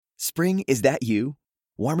Spring, is that you?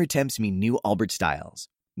 Warmer temps mean new Allbirds styles.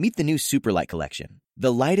 Meet the new Superlight collection,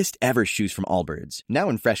 the lightest ever shoes from Allbirds, now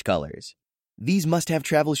in fresh colors. These must-have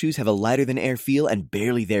travel shoes have a lighter-than-air feel and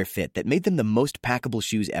barely there fit that made them the most packable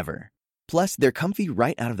shoes ever. Plus, they're comfy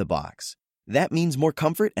right out of the box. That means more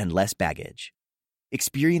comfort and less baggage.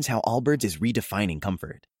 Experience how Allbirds is redefining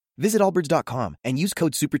comfort. Visit allbirds.com and use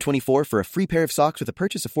code SUPER24 for a free pair of socks with a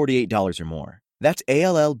purchase of $48 or more. That's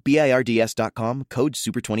ALLBIRDS.com, code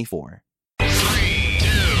SUPER24. 3, 2, 1.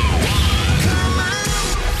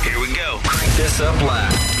 Here we go. Crank this up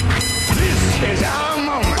loud. This is our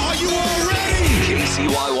moment. Are you all ready?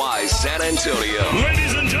 KCYY San Antonio.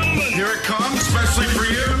 Ladies and gentlemen, here it comes, especially for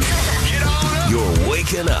you. Get on up. You're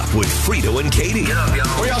waking up with Frito and Katy. Get up, y'all.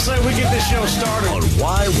 What y'all say we get this show started? On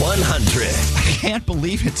Y100. I can't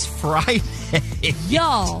believe it's Friday.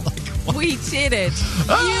 Y'all, we did it.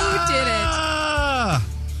 You did it.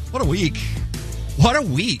 What a week. What a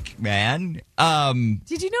week, man.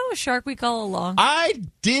 Did you know it was Shark Week all along? I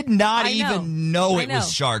did not even know it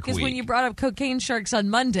was Shark Week. Because when you brought up cocaine sharks on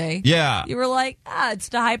Monday, yeah, you were like, it's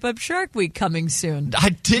to hype up Shark Week coming soon. I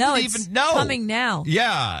didn't even know. Coming now.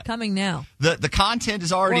 Yeah. Coming now. The content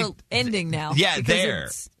is already... Well, ending now. Yeah, there.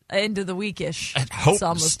 It's end of the weekish. It's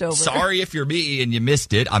almost over. Sorry if you're me and you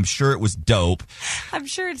missed it. I'm sure it was dope. I'm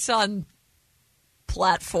sure it's on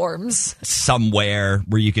platforms somewhere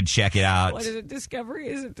where you could check it out. What is it, Discovery?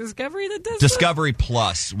 Is it Discovery that does Discovery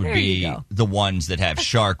Plus would be the ones that have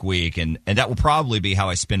Shark Week, and that will probably be how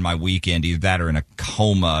I spend my weekend, either that or in a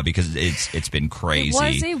coma, because it's been crazy.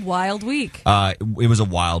 It was a wild week. It was a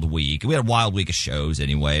wild week. We had a wild week of shows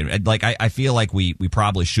anyway. Like I feel like we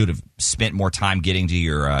probably should have spent more time getting to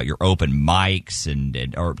your open mics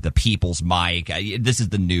and or the People's Mic. This is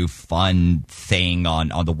the new fun thing on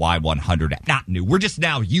the Y100. Not new. We're just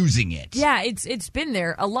now using it. Yeah, it's been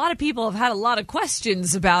there. A lot of people have had a lot of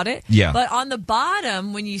questions about it. Yeah. But on the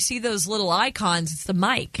bottom, when you see those little icons, it's the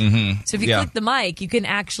mic. Mm-hmm. So if you click the mic, you can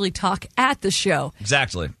actually talk at the show.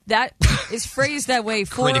 Exactly. That is phrased that way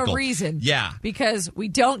for a reason. Yeah. Because we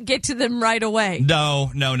don't get to them right away.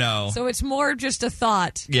 No. So it's more just a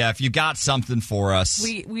thought. Yeah, if you got something for us.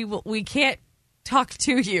 We can't talk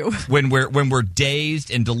to you when we're dazed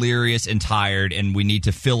and delirious and tired and we need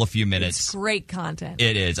to fill a few minutes. It's great content.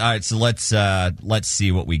 It is. All right, so let's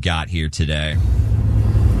see what we got here today.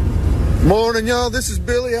 Morning, y'all. This is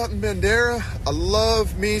Billy out in Bandera. I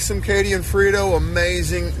love me some Katy and Frito.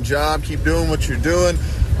 Amazing job. Keep doing what you're doing.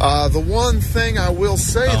 The one thing I will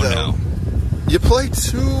say, though, you play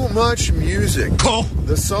too much music. Oh.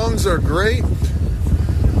 The songs are great,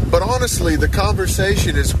 but honestly, the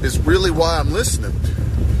conversation is really why I'm listening.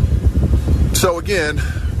 So again,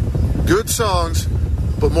 good songs,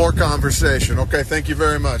 but more conversation. Okay, thank you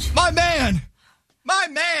very much. My man!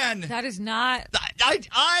 That is not... I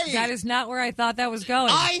that is not where I thought that was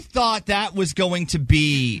going. I thought that was going to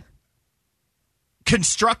be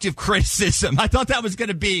constructive criticism. I thought that was going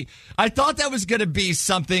to be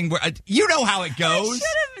something where... you know how it goes. I should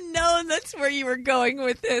have known that's where you were going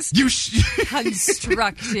with this. Constructive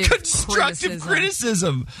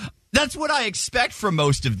criticism. That's what I expect from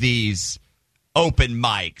most of these open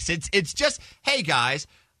mics. It's just, hey guys,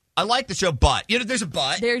 I like the show, but there's a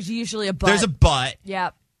but. There's usually a but. There's a but.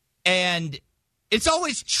 Yep. And it's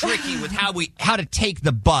always tricky with how to take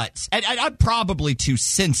the butts. And I'm probably too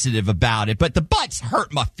sensitive about it, but the butts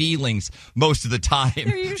hurt my feelings most of the time.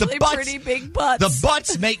 They're usually pretty big butts. The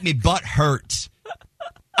butts make me butt hurt.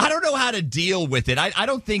 I don't know how to deal with it. I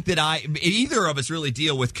don't think that either of us really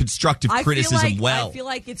deal with constructive criticism well. I feel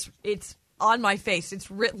like it's on my face.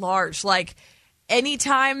 It's writ large. Like,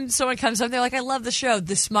 anytime someone comes up, they're like, I love the show.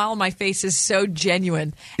 The smile on my face is so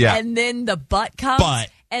genuine. Yeah. And then the butt comes,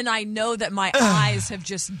 and I know that my eyes have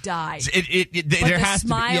just died. But the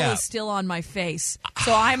smile is still on my face.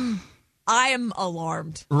 So I am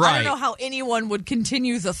alarmed. Right. I don't know how anyone would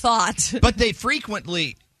continue the thought. But they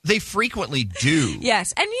frequently do.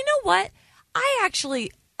 Yes. And you know what? I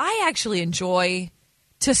actually enjoy,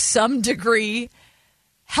 to some degree,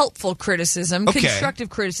 helpful criticism, constructive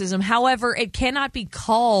criticism. However, it cannot be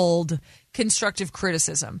called constructive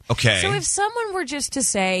criticism. Okay. So if someone were just to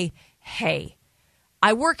say, hey,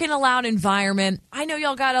 I work in a loud environment. I know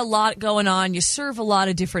y'all got a lot going on. You serve a lot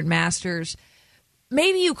of different masters.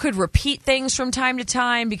 Maybe you could repeat things from time to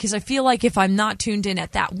time, because I feel like if I'm not tuned in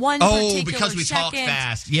at that one particular because we second, talk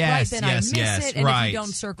fast. Yes, then I miss it. And if you don't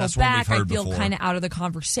circle back, I feel kind of out of the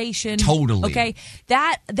conversation. Totally. Okay.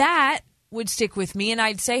 That would stick with me, and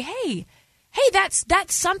I'd say, hey, that's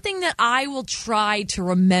something that I will try to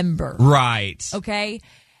remember. Right. Okay.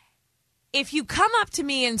 If you come up to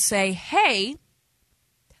me and say, hey,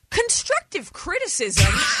 Constructive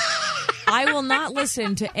criticism. I will not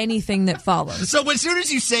listen to anything that follows. So as soon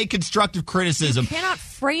as you say constructive criticism, you cannot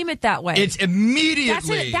frame it that way. It's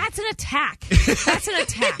immediately. That's an attack. That's an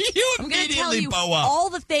attack. I'm going to tell you bow up. all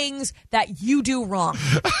the things that you do wrong.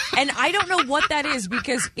 And I don't know what that is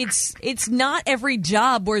because it's not every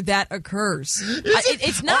job where that occurs.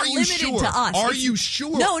 It's not limited to us. Are you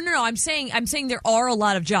sure? No. I'm saying there are a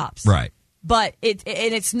lot of jobs. Right. But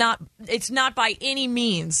it's not by any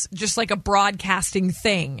means just like a broadcasting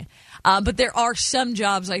thing. But there are some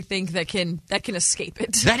jobs I think that can escape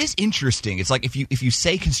it. That is interesting. It's like if you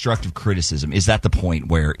say constructive criticism, is that the point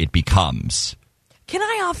where it becomes? Can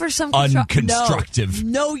I offer some unconstructive?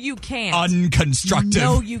 No, you can't. Unconstructive.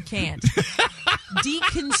 No, you can't.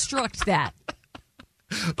 Deconstruct that.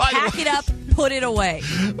 Pack it up, put it away.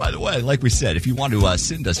 By the way, like we said, if you want to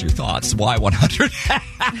send us your thoughts,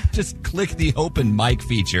 Y100, just click the open mic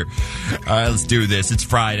feature. All right, let's do this. It's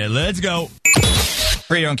Friday. Let's go.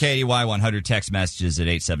 Frito and Katy, Y100 text messages at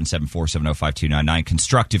 877-470-5299.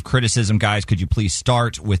 Constructive criticism, guys. Could you please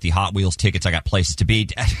start with the Hot Wheels tickets? I got places to be.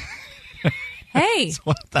 Hey,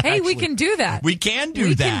 we can do that. We can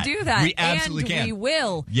do that. We can do that. We absolutely can. We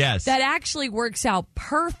will. Yes. That actually works out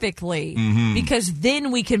perfectly because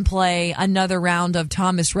then we can play another round of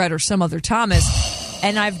Thomas Rhett or some other Thomas.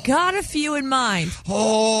 And I've got a few in mind.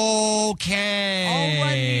 Okay. I'll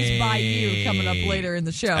run these by you coming up later in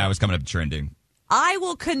the show. That was coming up trending. I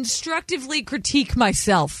will constructively critique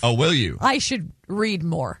myself. Oh, will you? I should read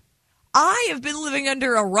more. I have been living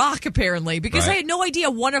under a rock, apparently, because I had no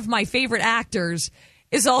idea one of my favorite actors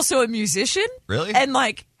is also a musician. Really? And,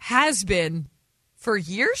 has been for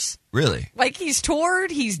years. Really? He's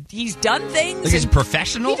toured, he's done things. He's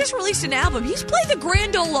professional? He just released an album. He's played the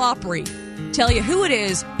Grand Ole Opry. Tell you who it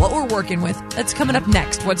is, what we're working with. That's coming up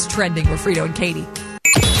next. What's trending with Frito and Katy.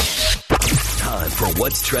 Time for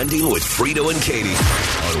What's Trending with Frito and Katy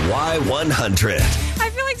on Y100. I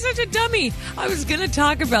feel like such a dummy. I was going to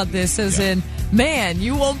talk about this as in, man,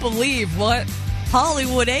 you won't believe what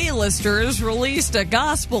Hollywood A-listers released a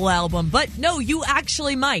gospel album. But no, you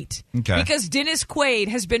actually might. Okay. Because Dennis Quaid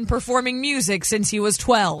has been performing music since he was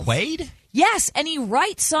 12. Quaid? Yes, and he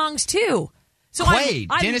writes songs too. So Quaid,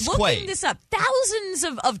 I'm Dennis looking Quaid. this up. Thousands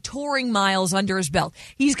of touring miles under his belt.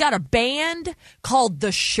 He's got a band called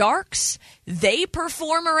The Sharks. They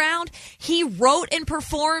perform around. He wrote and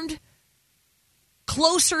performed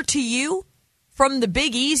Closer to You from the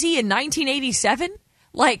Big Easy in 1987.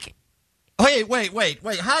 Wait.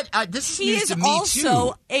 How, this is he news is to me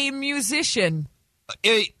also too. a musician.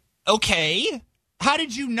 Okay. How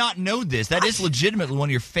did you not know this? That is legitimately one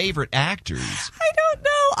of your favorite actors. I don't know.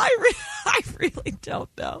 I really don't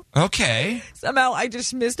know. Okay. Somehow I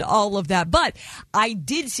just missed all of that. But I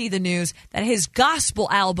did see the news that his gospel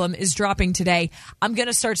album is dropping today. I'm going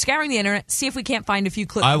to start scouring the internet, see if we can't find a few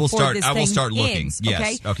clips before this thing I will start looking. ends,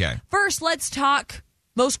 Yes. Okay. First, let's talk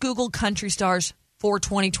most Googled country stars for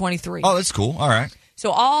 2023. Oh, that's cool. All right.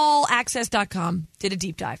 So allaccess.com did a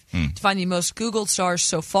deep dive to find the most Googled stars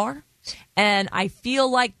so far. And I feel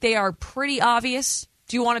like they are pretty obvious.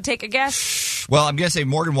 Do you want to take a guess? Well, I'm going to say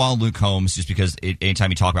Morgan Wallen and Luke Combs, just because anytime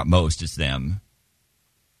you talk about most, it's them.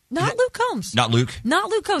 Not Luke Combs. Not Luke? Not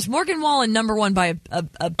Luke Combs. Morgan Wallen, number one by a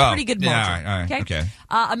pretty good margin. Yeah, all right. Okay.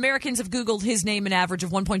 Americans have Googled his name an average of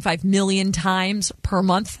 1.5 million times per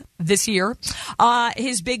month this year.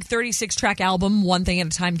 His big 36-track album, One Thing at a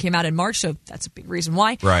Time, came out in March, so that's a big reason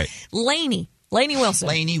why. Right. Lainey Wilson.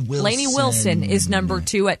 Lainey Wilson is number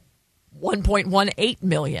two at 1.18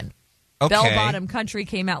 million. Okay. Bell Bottom Country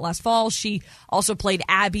came out last fall. She also played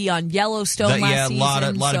Abby on Yellowstone last season.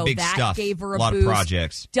 Yeah, a lot of big that stuff. Gave her a lot boost. Of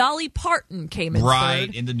projects. Dolly Parton came in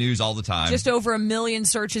third. in the news all the time. Just over 1 million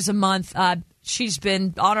searches a month. She's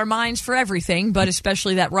been on our minds for everything, but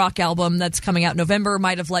especially that rock album that's coming out in November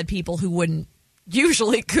might have led people who wouldn't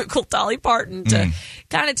usually Google Dolly Parton to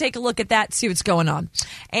kind of take a look at that, see what's going on.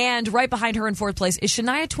 And right behind her in fourth place is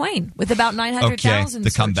Shania Twain with about 900,000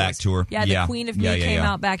 the comeback tour. Yeah, the Queen of Me came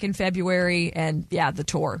out back in February, and the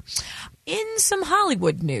tour. In some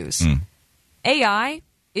Hollywood news, AI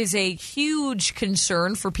is a huge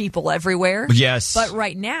concern for people everywhere. Yes. But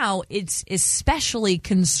right now, it's especially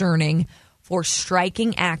concerning for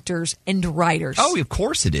striking actors and writers. Oh, of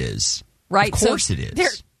course it is. Right? Of course it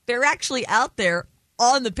is. They're actually out there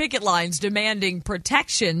on the picket lines demanding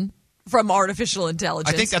protection from artificial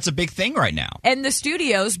intelligence. I think that's a big thing right now. And the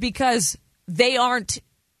studios, because they aren't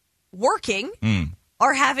working,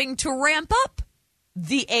 are having to ramp up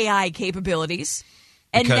the AI capabilities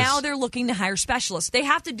And now they're looking to hire specialists. They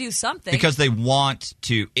have to do something. Because they want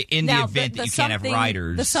to, in the event that you can't have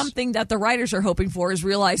writers. The something that the writers are hoping for is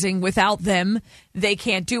realizing without them, they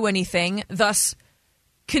can't do anything, thus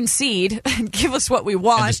concede and give us what we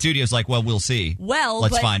want. And the studio's like, well, we'll see.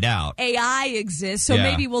 Let's find out. AI exists, so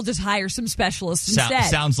maybe we'll just hire some specialists instead.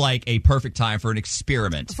 Sounds like a perfect time for an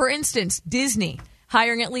experiment. For instance, Disney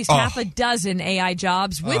hiring at least half a dozen AI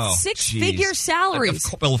jobs with six-figure salaries.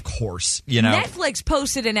 Well, of course. You know, Netflix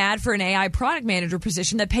posted an ad for an AI product manager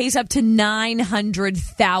position that pays up to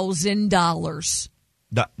 $900,000.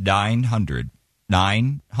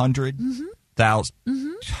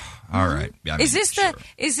 900,000. All right. I mean, is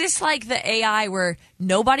this like the AI where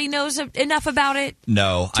nobody knows enough about it?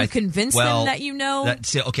 No, to convince them that you know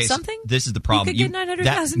something. This is the problem. You could get that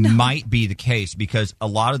 $900,000. might be the case because a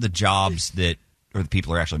lot of the jobs that or the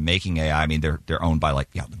people who are actually making AI, I mean, they're owned by the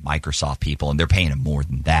Microsoft people, and they're paying them more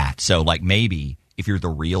than that. So maybe if you're the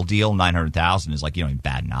real deal, 900,000 is you don't even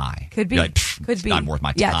bat an eye. Could be. Could be not worth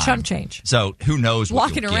my time. Yeah, chump change. So who knows?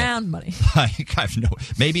 Walking around money.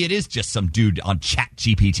 Maybe it is just some dude on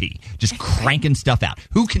ChatGPT just cranking stuff out.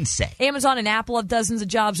 Who can say? Amazon and Apple have dozens of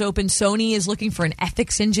jobs open. Sony is looking for an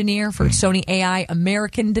ethics engineer for Sony AI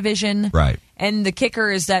American division. Right. And the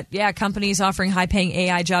kicker is that, companies offering high-paying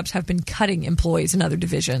AI jobs have been cutting employees in other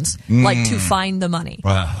divisions, to find the money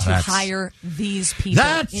to hire these people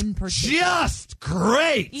in particular. Just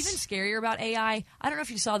great. Even scarier about AI, I don't know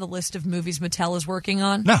if you saw the list of movies Mattel is working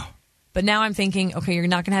on. No. But now I'm thinking, okay, you're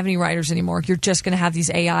not going to have any writers anymore. You're just going to have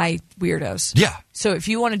these AI weirdos. Yeah. So if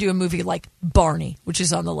you want to do a movie like Barney, which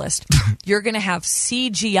is on the list, you're going to have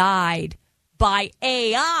CGI'd by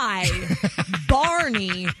AI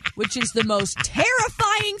Barney, which is the most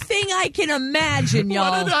terrifying thing I can imagine,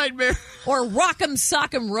 y'all. What a nightmare. Or Rock'em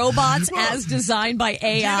Sock'em Robots as designed by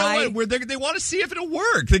AI. You know what? They want to see if it'll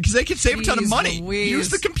work because they can save a ton of money. Use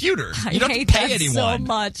the computer. You don't have to pay anyone. So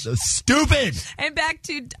much. So stupid. And back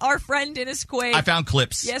to our friend Dennis Quaid. I found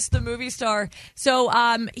clips. Yes, the movie star. So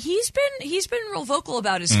he's been real vocal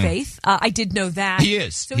about his faith. I did know that. He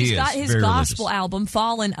is. So he's got his gospel album,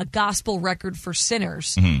 Fallen, a gospel record for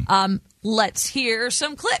sinners. Let's hear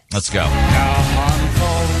some clips. Let's go. Now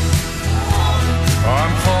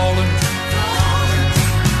I'm falling,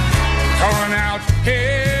 calling out,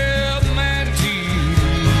 help, man,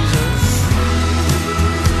 Jesus.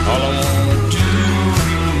 All I want to do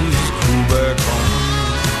is go back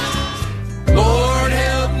home. Lord,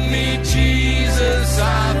 help me, Jesus,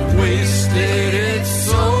 I've wasted it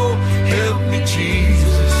so. Help me,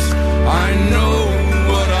 Jesus, I know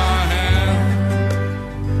what I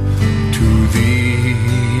am. To thee,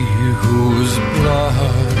 whose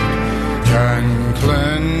blood can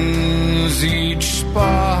cleanse each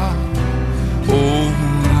spot. Oh,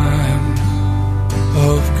 Lamb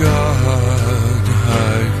of God,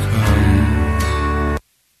 I come.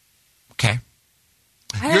 Okay.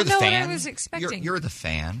 I don't know what I was expecting. You're the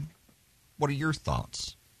fan. What are your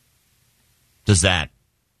thoughts? Does that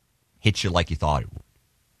hit you like you thought it would?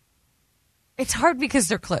 It's hard because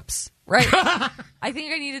they're clips, right? I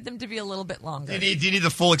think I needed them to be a little bit longer. Do you need the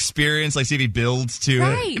full experience? See if he builds to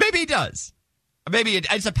it? Maybe he does. Maybe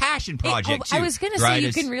it's a passion project, too. I was going to say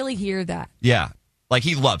you can really hear that. Yeah.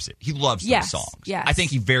 He loves it. He loves those songs. Yes. I think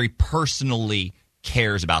he very personally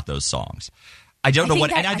cares about those songs. I don't know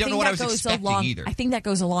what I was expecting either. I think that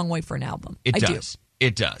goes a long way for an album. It does.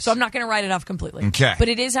 It does. So I'm not going to write it off completely. Okay. But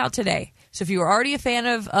it is out today. So if you were already a fan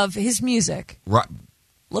of his music,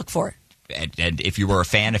 look for it. And if you were a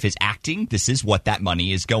fan of his acting, this is what that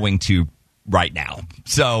money is going to right now.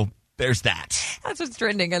 So there's that. That's what's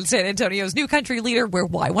trending on San Antonio's new country leader. We're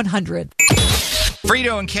Y100.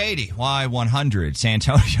 Frito and Katy, Y100, San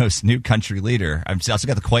Antonio's new country leader. I've also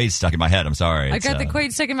got the Quaid stuck in my head. I'm sorry. I got the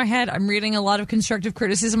Quaid stuck in my head. I'm reading a lot of constructive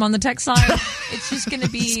criticism on the text line. It's just going to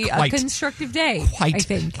be a constructive day, I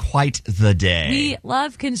think. Quite the day. We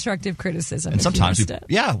love constructive criticism. And sometimes we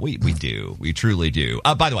do. We truly do.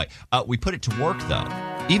 By the way, we put it to work, though.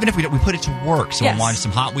 Even if we don't, we put it to work. So I wanted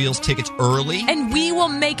some Hot Wheels tickets early. And we will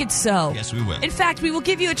make it so. Yes, we will. In fact, we will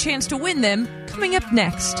give you a chance to win them coming up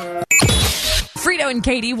next. Frito and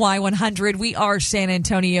Katy, Y100. We are San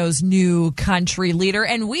Antonio's new country leader,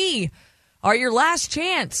 and we are your last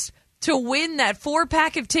chance to win that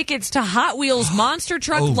 4-pack of tickets to Hot Wheels Monster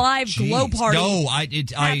Truck Live Glow Party. No,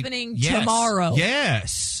 happening tomorrow.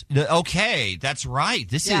 Yes. Okay, that's right.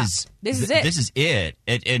 This is it. This is it.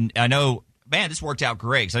 And I know man, this worked out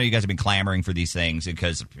great. Because I know you guys have been clamoring for these things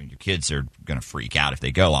because your kids are going to freak out if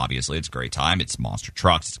they go, obviously. It's a great time. It's monster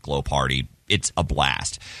trucks. It's a glow party. It's a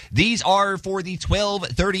blast. These are for the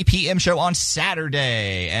 12:30 p.m. show on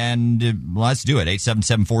Saturday. And let's do it.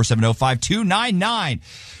 877-470-5299.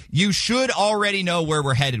 You should already know where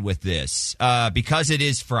we're headed with this because it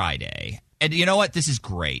is Friday. And you know what? This is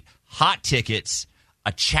great. Hot tickets,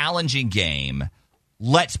 a challenging game.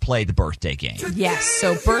 Let's play the birthday game. Yes,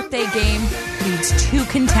 so birthday game needs 2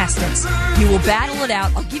 contestants. You will battle it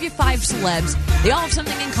out. I'll give you 5 celebs. They all have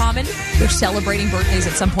something in common. They're celebrating birthdays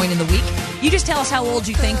at some point in the week. You just tell us how old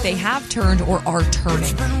you think they have turned or are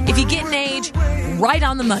turning. If you get an age right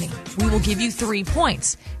on the money, we will give you 3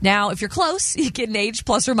 points. Now, if you're close, you get an age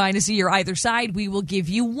plus or minus a year either side. We will give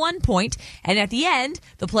you 1 point. And at the end,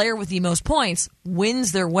 the player with the most points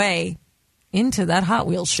wins their way into that Hot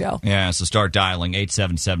Wheels show. Yeah, so start dialing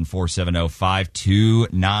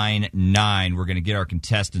 877-470-5299. We're going to get our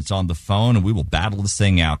contestants on the phone, and we will battle this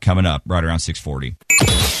thing out coming up right around 6:40.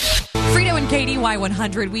 Frito and Katy,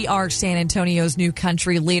 Y100. We are San Antonio's new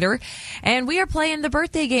country leader, and we are playing the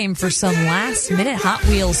birthday game for some last-minute Hot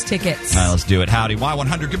Wheels tickets. All right, let's do it. Howdy,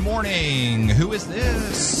 Y100. Good morning. Who is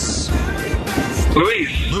this?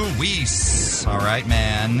 Luis. All right,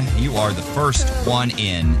 man. You are the first one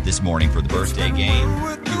in this morning for the birthday game.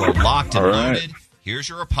 You are locked and loaded. Here's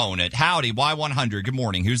your opponent. Howdy, Y100. Good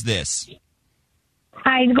morning. Who's this?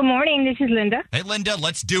 Hi, good morning. This is Linda. Hey, Linda,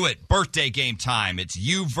 let's do it. Birthday game time. It's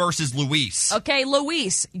you versus Luis. Okay,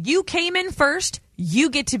 Luis, you came in first.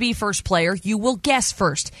 You get to be first player. You will guess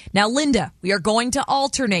first. Now, Linda, we are going to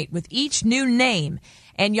alternate with each new name.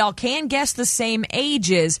 And y'all can guess the same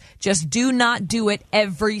ages, just do not do it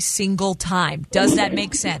every single time. Does that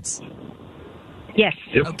make sense? Yes.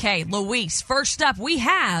 Yep. Okay, Luis, first up, we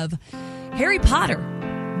have Harry Potter,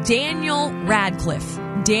 Daniel Radcliffe.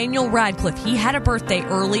 Daniel Radcliffe, he had a birthday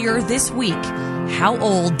earlier this week. How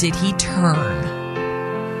old did he turn?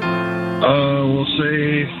 We'll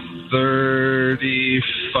say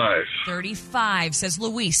 35. 35, says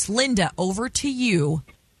Luis. Linda, over to you.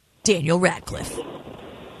 Daniel Radcliffe.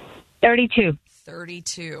 32.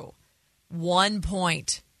 32. 1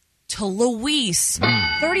 point to Luis.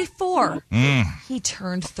 34. He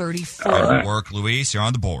turned 34. Good work, Luis. You're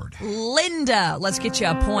on the board. Linda, let's get you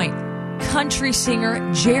a point. Country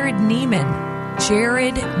singer Jared Neiman.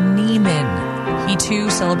 Jared Neiman. He, too,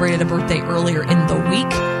 celebrated a birthday earlier in the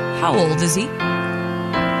week. How old is he?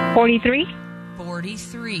 43.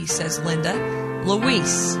 43, says Linda.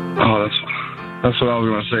 Luis. Oh, that's what I was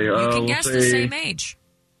going to say. You can guess the same age.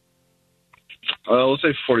 We'll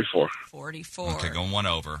say 44. 44. Okay, going one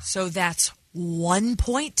over. So that's 1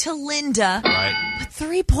 point to Linda. Right. But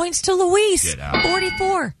 3 points to Luis. Get out.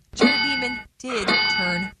 44. Jared Neiman did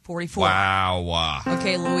turn 44. Wow.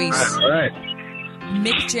 Okay, Luis. All right.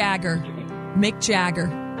 Mick Jagger. Mick Jagger.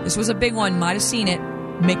 This was a big one. Might have seen it.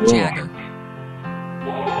 Mick Jagger.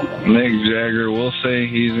 Mick Jagger, we'll say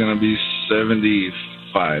he's going to be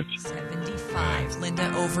 75. 75.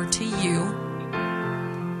 Linda, over to you.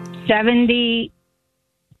 76.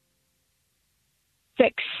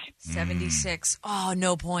 76. Oh,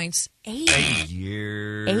 no points. 80. 80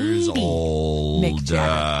 years old. Mick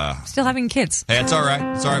Jagger. Still having kids. Hey, it's all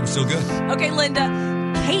right. It's all right. We're still good. Okay, Linda.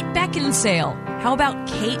 Kate Beckinsale. How about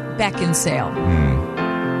Kate Beckinsale?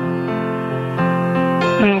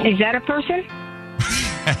 Is that a person?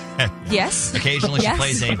 Yes. Occasionally she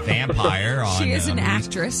plays a vampire on She is an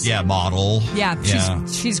actress. Yeah, model. Yeah,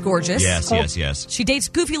 she's gorgeous. Yes. She dates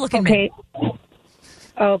goofy-looking men.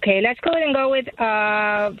 Okay, let's go ahead and go with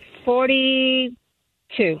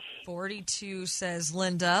 42. 42, says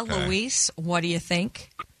Linda. Okay. Luis, what do you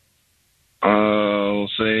think? We'll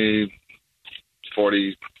say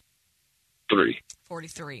 43.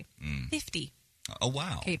 43. 50. Oh,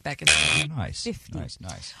 wow. Kate Beckinsale. Nice. 50.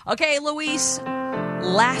 Nice. Okay, Luis,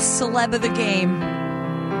 last celeb of the game.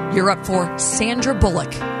 You're up for Sandra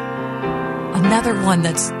Bullock. Another one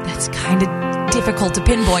that's kind of difficult to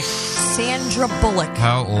pinpoint. Sandra Bullock.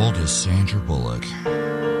 How old is Sandra Bullock?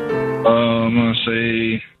 I'm going to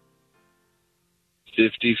say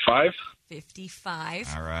 55.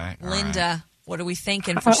 55. All right. Linda, what are we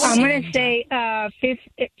thinking for I'm going to say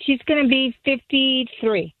she's going to be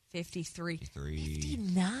 53. 53.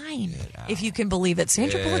 59. If you can believe it.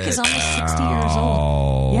 Sandra Bullock is almost 60 years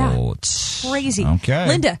old. Yeah. Crazy. Okay.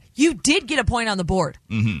 Linda, you did get a point on the board.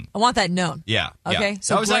 Mm-hmm. I want that known. Yeah. Okay. Yeah.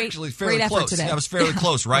 So that was actually fairly close. Today. That was fairly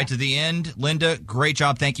close, right to the end. Linda, great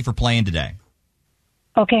job. Thank you for playing today.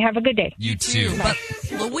 Okay, have a good day. You too. But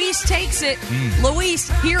Luis takes it. Luis,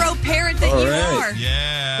 hero parent that you are.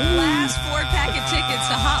 Yeah. Last 4-pack of tickets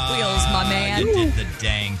to Hot Wheels, my man. You did the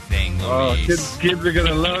dang thing, Luis. Kids are going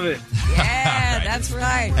to love it. Yeah, that's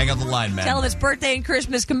right. Hang on the line, man. Tell him it's birthday and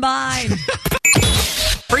Christmas combined.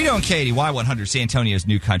 Frito and Katy, Y100, San Antonio's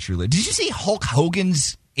new country leader. Did you see Hulk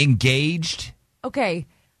Hogan's engaged? Okay.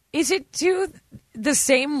 Is it to the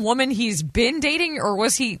same woman he's been dating, or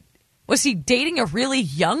was he dating a really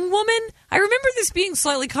young woman? I remember this being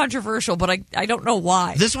slightly controversial, but I don't know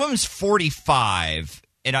why. This woman's 45,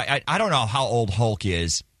 and I don't know how old Hulk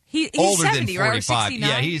is. He's older 70, than 45. Right? Or 69?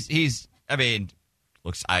 Yeah, he's. I mean,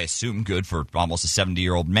 looks, I assume, good for almost a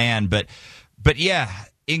 70-year-old man, but yeah,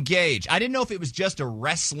 engaged. I didn't know if it was just a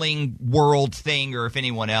wrestling world thing or if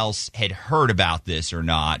anyone else had heard about this or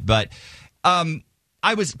not. But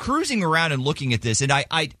I was cruising around and looking at this, and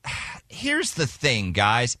I here's the thing,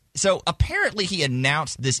 guys. So apparently he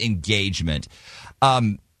announced this engagement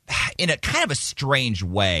in a kind of a strange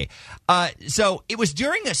way. So it was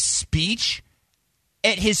during a speech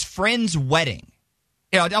at his friend's wedding.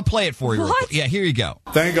 Yeah, I'll play it for you. Real quick. Yeah, here you go.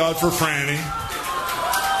 Thank God for Franny.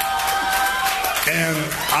 And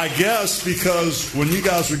I guess because when you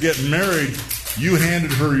guys were getting married, you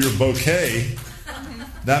handed her your bouquet.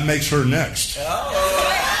 That makes her next.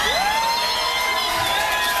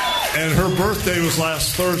 And her birthday was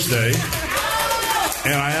last Thursday.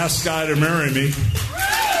 And I asked Guy to marry me.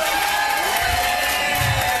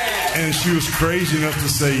 And she was crazy enough to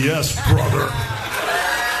say, yes, brother.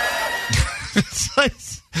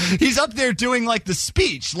 He's up there doing like the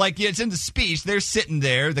speech, like it's in the speech. They're sitting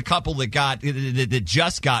there, the couple that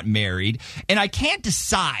just got married, and I can't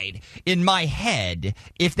decide in my head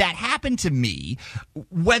if that happened to me,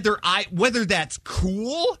 whether that's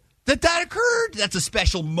cool that occurred, that's a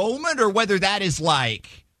special moment, or whether that is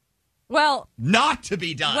like, well, not to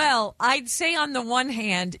be done. Well, I'd say on the one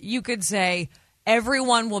hand, you could say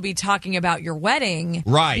everyone will be talking about your wedding,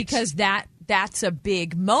 right? Because that's a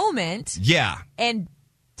big moment, yeah, and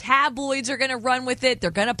tabloids are going to run with it. They're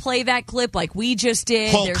going to play that clip like we just did.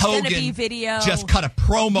 Hulk There's Hogan going to be video. Just cut a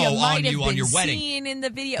promo on you on your been wedding. Seen in the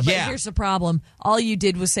video. Yeah. But here's the problem. All you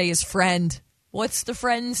did was say his friend. What's the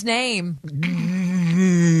friend's name?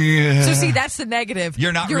 So see, that's the negative.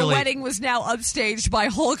 You're not Your really. wedding was now upstaged by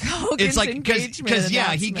Hulk Hogan's it's like engagement because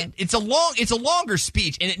yeah, it's a longer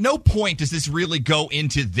speech, and at no point does this really go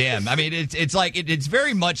into them. I mean, it's like it's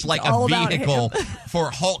very much like a vehicle for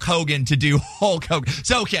Hulk Hogan to do Hulk Hogan.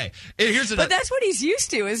 So okay, here's but that's what he's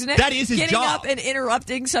used to, isn't it? That is his Getting job. up and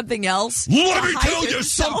interrupting something else. Let me tell you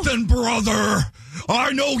something, brother.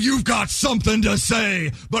 I know you've got something to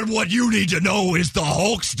say, but what you need to know is the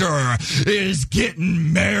Hulkster is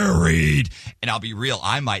getting married. And I'll be real,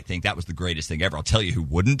 I might think that was the greatest thing ever. I'll tell you who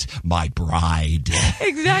wouldn't. My bride.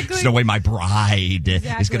 Exactly. There's no way my bride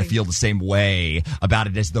is going to feel the same way about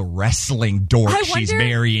it as the wrestling dork she's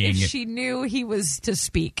marrying. If she knew he was to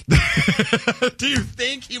speak. Do you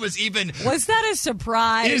think he was even... Was that a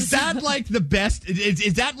surprise? Is that like the best...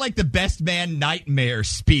 Is that like the best man nightmare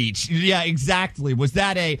speech? Yeah, exactly. Was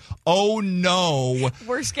that a, oh no...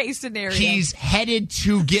 Worst case scenario. He's headed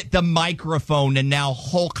to get the microphone, and now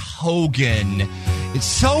Hulk Hogan. It's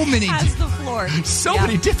so many... Has the floor. So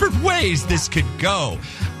many different ways this could go.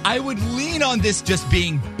 I would lean on this just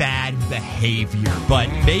being bad behavior, but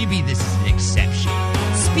maybe this is an exception.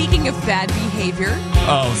 Speaking of bad behavior,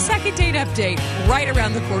 second date update right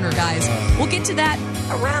around the corner, guys. We'll get to that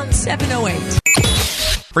around 7:08.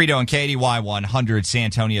 Frito and Katy, Y100, San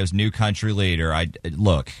Antonio's new country leader.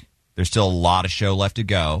 Look, there's still a lot of show left to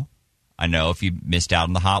go. I know if you missed out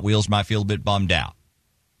on the Hot Wheels, might feel a bit bummed out.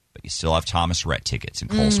 But you still have Thomas Rhett tickets and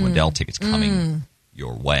Cole Swindell tickets coming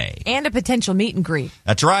your way. And a potential meet and greet.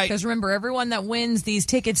 That's right. Because remember, everyone that wins these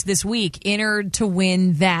tickets this week entered to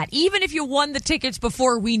win that. Even if you won the tickets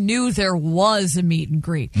before we knew there was a meet and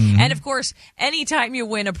greet. And of course, anytime you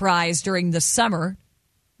win a prize during the summer,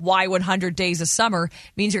 Y100 Days of Summer,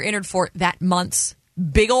 means you're entered for that month's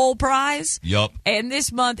big old prize. Yup. And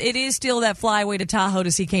this month, it is still that flyaway to Tahoe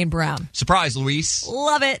to see Kane Brown. Surprise, Luis.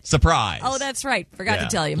 Love it. Surprise. Oh, that's right. Forgot to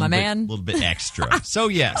tell you, my man. A little bit extra. So,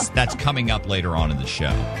 yes, that's coming up later on in the show.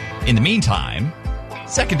 In the meantime,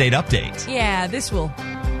 second date update. Yeah, this will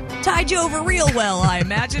tide you over real well, I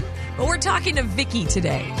imagine. But we're talking to Vicky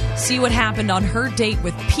today. See what happened on her date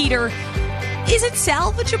with Peter. Is it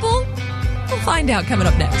salvageable? We'll find out coming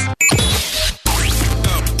up next.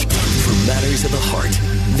 For matters of the heart,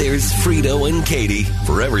 there's Frito and Katy.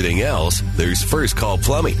 For everything else, there's First Call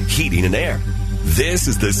Plumbing, Heating and Air. This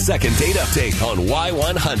is the second date update on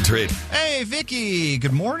Y100. Hey, Vicky.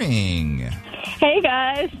 Good morning. Hey,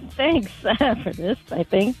 guys. Thanks for this, I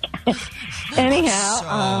think.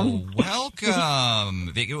 Anyhow.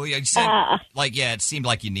 Welcome. Vicky, well, you said, it seemed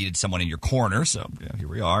like you needed someone in your corner, so here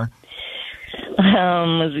we are.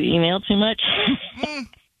 Was the email too much?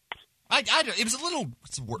 It was a little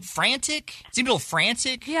frantic. It seemed a little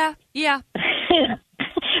frantic. Yeah. Because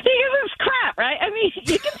it's crap, right? I mean,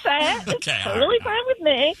 you can say it. Okay, it's totally fine with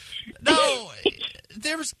me. No,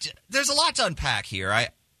 there's a lot to unpack here.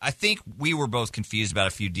 I think we were both confused about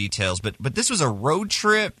a few details, but this was a road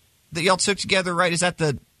trip that y'all took together, right? Is that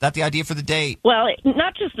the idea for the date? Well,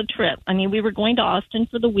 not just the trip. I mean, we were going to Austin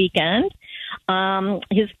for the weekend.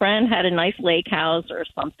 His friend had a nice lake house or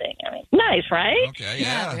something. I mean, nice, right? Okay,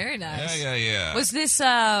 yeah. Very nice. Yeah. Was this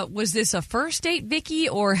a first date, Vicky,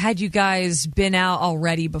 or had you guys been out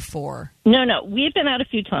already before? No. We've been out a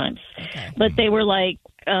few times. Okay. But they were like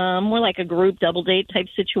more like a group double date type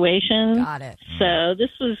situation. Got it. So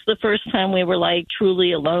this was the first time we were like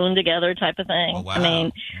truly alone together type of thing. Oh, wow. I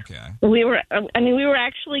mean, okay. we were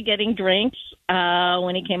actually getting drinks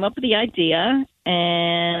when he came up with the idea.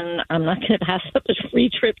 And I'm not going to pass up a free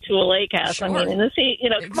trip to a lake house. Sure. I mean, in this heat,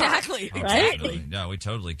 exactly. Come on, right? Exactly. No, we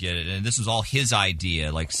totally get it. And this was all his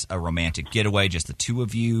idea, like a romantic getaway, just the two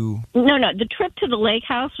of you. No. The trip to the lake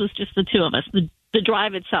house was just the two of us. The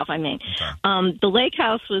drive itself, I mean. Okay. The lake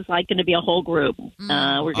house was like going to be a whole group.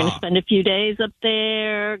 We're going to spend a few days up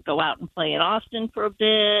there, go out and play in Austin for a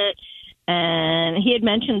bit. And he had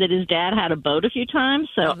mentioned that his dad had a boat a few times,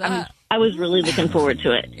 so I was really looking forward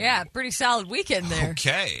to it. Yeah, pretty solid weekend there.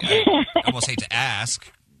 Okay. I almost hate to ask,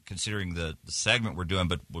 considering the segment we're doing,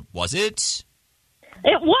 but was it?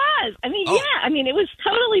 It was. I mean, yeah. I mean, it was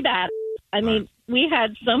totally bad. I mean, we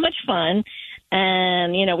had so much fun,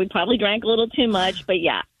 and, we probably drank a little too much, but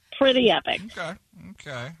yeah, pretty epic.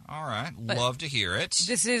 Okay. All right. Love to hear it.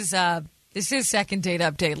 This is second date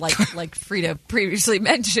update, like Frida previously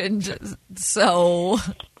mentioned. So,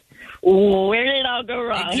 where did it all go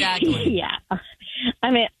wrong? Exactly. Yeah.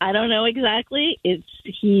 I mean, I don't know exactly.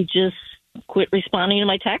 He just quit responding to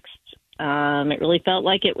my texts. It really felt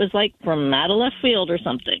like it was like from out of left field or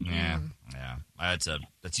something. Yeah.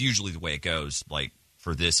 That's usually the way it goes. Like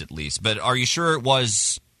for this at least. But are you sure it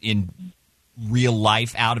was in real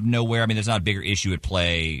life out of nowhere? I mean, there's not a bigger issue at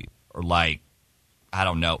play, or like. I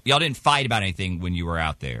don't know. Y'all didn't fight about anything when you were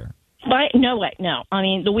out there? No way, no. I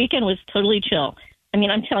mean, the weekend was totally chill. I mean,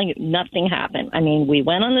 I'm telling you, nothing happened. I mean, we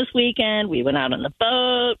went on this weekend. We went out on the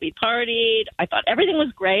boat. We partied. I thought everything was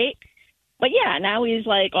great. But, yeah, now he's,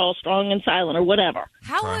 like, all strong and silent or whatever.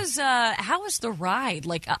 How was the ride,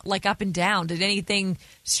 like up and down? Did anything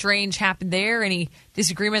strange happen there? Any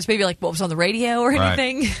disagreements, maybe like what was on the radio or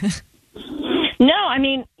anything? Right. No, I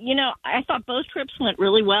mean, I thought both trips went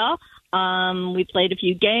really well. We played a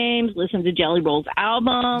few games, listened to Jelly Roll's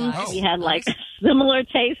album. Nice. We had like similar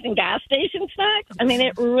taste in gas station snacks. I mean,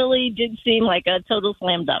 it really did seem like a total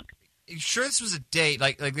slam dunk. You sure this was a date?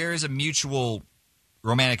 Like there is a mutual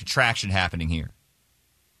romantic attraction happening here.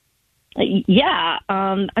 Yeah.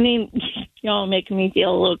 I mean, y'all making me feel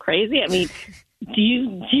a little crazy. I mean, do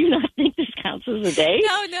you not think this counts as a date?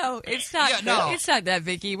 No, it's not. It's not that,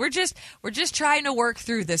 Vicky. We're just trying to work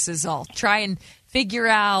through this. Is all. Try and figure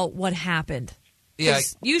out what happened. Yeah.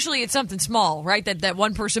 Usually it's something small, right? That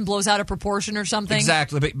one person blows out of proportion or something.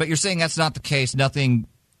 Exactly. But you're saying that's not the case. Nothing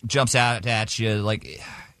jumps out at you. Like,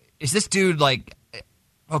 is this dude like?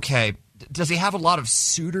 Okay. Does he have a lot of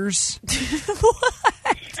suitors? What?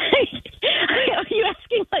 Are you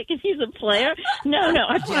asking like if he's a player? No.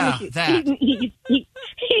 I promise you. That.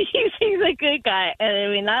 He's a good guy. And I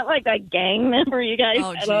mean, not like a gang member you guys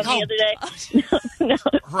had on the other day. No.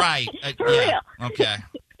 Right. For real. Okay.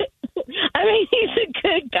 I mean, he's a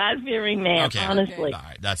good, God-fearing man, honestly. All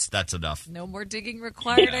right. That's enough. No more digging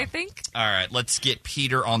required, I think. All right. Let's get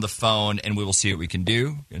Peter on the phone, and we will see what we can do.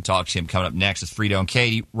 We're going to talk to him coming up next. It's Frito and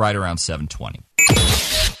Katy, right around 7:20.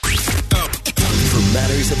 For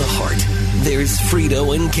matters of the heart, there's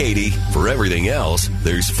Frito and Katy. For everything else,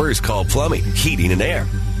 there's First Call Plumbing, Heating and Air.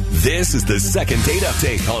 This is the second date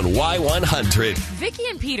update on Y100. Vicky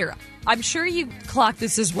and Peter, I'm sure you clocked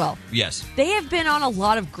this as well. Yes. They have been on a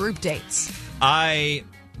lot of group dates.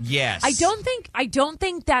 Yes. I don't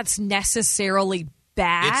think that's necessarily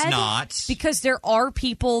bad. It's not. Because there are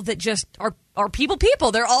people that just are people.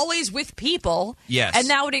 They're always with people. Yes. And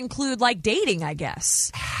that would include like dating, I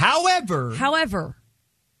guess. However,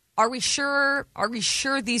 are we sure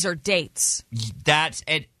these are dates? That's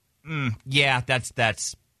it. Yeah,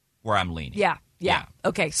 that's where I'm leaning. Yeah.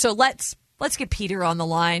 Okay, so let's get Peter on the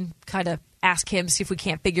line, kind of ask him, see if we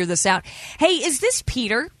can't figure this out. Hey, is this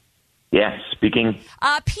Peter? Yeah, speaking.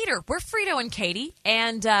 Peter, we're Frito and Katy,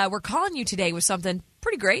 and we're calling you today with something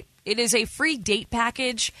pretty great. It is a free date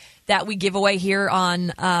package that we give away here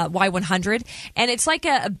on Y100, and it's like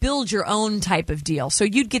a build-your-own type of deal. So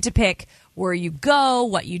you'd get to pick where you go,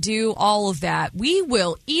 what you do, all of that. We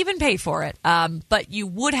will even pay for it, but you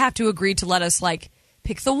would have to agree to let us,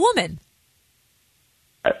 pick the woman.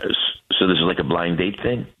 So this is like a blind date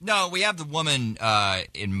thing? No, we have the woman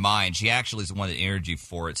in mind. She actually is the one that entered you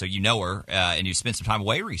for it, so you know her, and you spent some time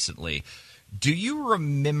away recently. Do you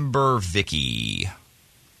remember Vicky?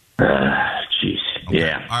 Jeez. Okay.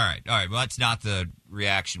 Yeah. All right. Well, that's not the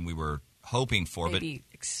reaction we were hoping for. Maybe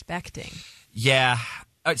expecting. Yeah.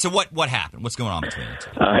 All right, so what happened? What's going on between the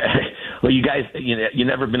two? Well, you guys, you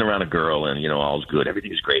never been around a girl and, all's good.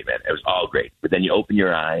 Everything's great, man. It was all great. But then you open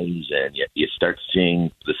your eyes and you start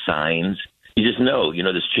seeing the signs. You just know,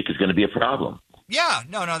 this chick is going to be a problem. Yeah.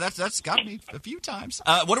 No, that's got me a few times.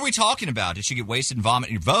 What are we talking about? Did she get wasted and vomit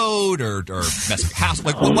in your vote or mess with your house?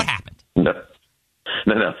 What happened? No.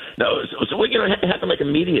 So it happened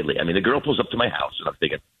immediately. I mean, the girl pulls up to my house and I'm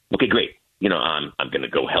thinking, okay, great. I'm going to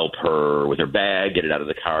go help her with her bag, get it out of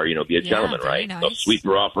the car, be a gentleman, right? Nice. So sweep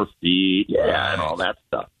her off her feet, and all that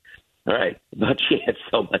stuff. All right. But she had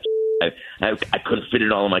so much. I couldn't fit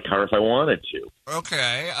it all in my car if I wanted to.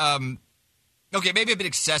 Okay. Okay, maybe a bit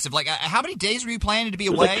excessive. How many days were you planning to be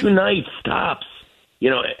It was away? 2 nights, tops.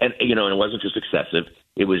 And it wasn't just excessive.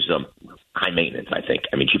 It was high maintenance, I think.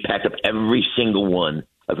 I mean, she packed up every single one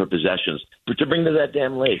of her possessions to bring to that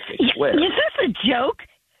damn lake, I swear. Is this a joke?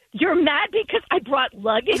 You're mad because I brought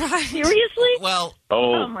luggage? Seriously? Well,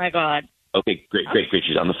 oh my God. Okay, great.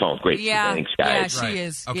 She's on the phone. Great. Yeah, Thanks, guys. yeah, she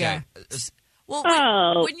is. Okay. Yeah.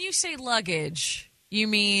 Well, when you say luggage, you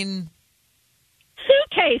mean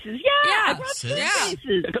suitcases? Yeah, I brought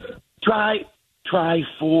suitcases. Try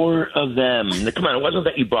 4 of them. Come on, it wasn't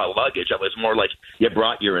that you brought luggage. It was more like you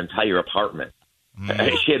brought your entire apartment.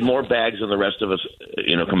 She had more bags than the rest of us,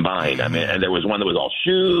 combined. I mean, and there was one that was all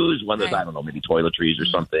shoes, one that was, I don't know, maybe toiletries or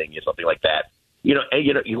something like that.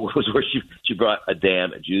 It was where she brought a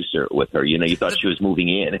damn juicer with her. You thought she was moving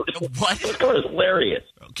in. It was hilarious.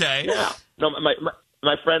 Okay. Yeah. No,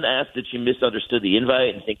 my friend asked if she misunderstood the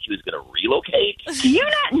invite and think she was going to relocate. Do you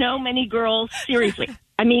not know many girls? Seriously.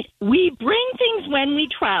 I mean, we bring things when we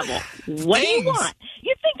travel. What do you want?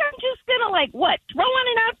 You think I'm just going to, throw on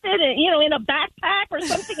an outfit, in a backpack or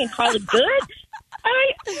something and call it good?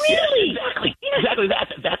 Really? Exactly.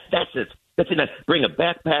 That's it. That's it. Bring a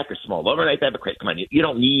backpack or small overnight bag. Come on, you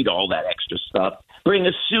don't need all that extra stuff. Bring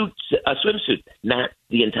a swimsuit, not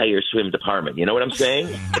the entire swim department. You know what I'm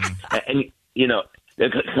saying? And,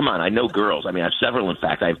 come on, I know girls. I mean, I have several, in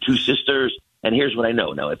fact. I have 2 sisters, and here's what I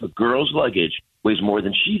know. Now, if a girl's luggage weighs more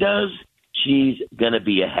than she does, she's going to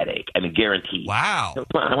be a headache. I mean, guaranteed. Wow. So,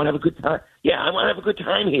 come on, I want to have a good time. Yeah, I want to have a good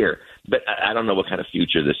time here. But I don't know what kind of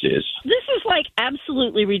future this is. This is,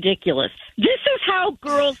 absolutely ridiculous. This is how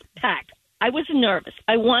girls pack. I was nervous.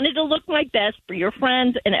 I wanted to look my best for your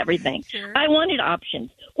friends and everything. Sure. I wanted options.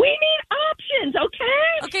 We need options,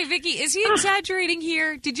 okay? Okay, Vicky, is he exaggerating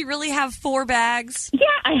here? Did you really have 4 bags? Yeah,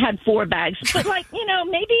 I had 4 bags. But,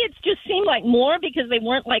 maybe it just seemed like more because they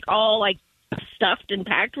weren't, all, stuffed and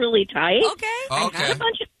packed really tight. Okay. I had a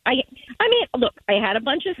bunch of, look, I had a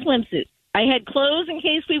bunch of swimsuits. I had clothes in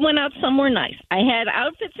case we went out somewhere nice. I had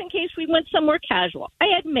outfits in case we went somewhere casual. I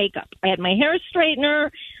had makeup. I had my hair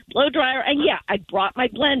straightener, blow dryer, and I brought my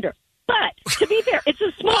blender. But to be fair, it's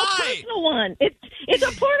a small personal one. It's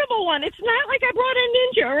a portable one. It's not like I brought a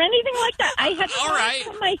Ninja or anything like that. I had products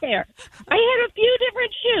on my hair. I had a few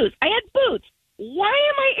different shoes. I had boots. Why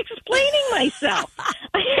am I explaining myself?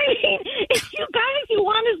 I mean, it's you guys who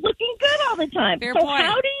want us looking good all the time. Fair so point.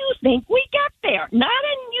 how do you think we get there? Not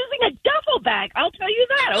in using a duffel bag. I'll tell you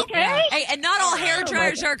that, okay? Yeah. Hey, and not all hair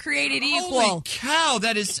dryers are created equal. Holy cow,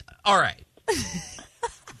 that is all right.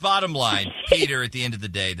 Bottom line, Peter, at the end of the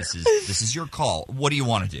day, this is your call. What do you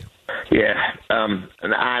want to do? Yeah,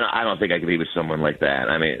 and I don't think I could be with someone like that.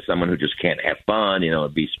 I mean, someone who just can't have fun,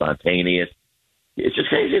 be spontaneous. It's just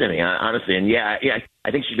crazy to me, honestly. And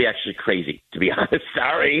I think she'd be actually crazy, to be honest.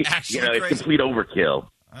 Sorry. Actually it's complete overkill.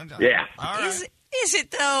 Yeah. All right. Is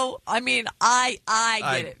it though? I mean, I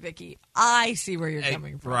get it, Vicky. I see where you're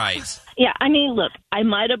coming from. Right. Yeah, I mean, look, I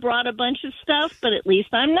might have brought a bunch of stuff, but at least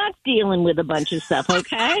I'm not dealing with a bunch of stuff,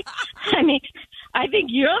 okay? I mean, I think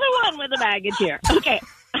you're the one with the baggage here. Okay.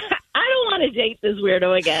 I don't want to date this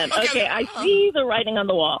weirdo again. Okay, I see the writing on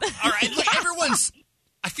the wall. All right, look,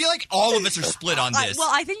 I feel like all of us are split on this. Well,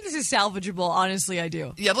 I think this is salvageable. Honestly, I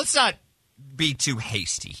do. Yeah, let's not be too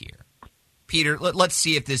hasty here. Peter, let's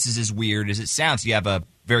see if this is as weird as it sounds. You have a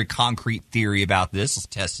very concrete theory about this. Let's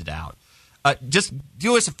test it out. Just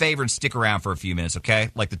do us a favor and stick around for a few minutes, okay?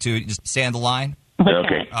 Like the two, just stay on the line.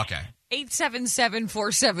 Okay. Okay.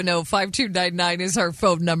 877-470-5299 is our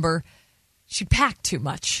phone number. She packed too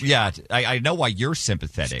much. Yeah, I know why you're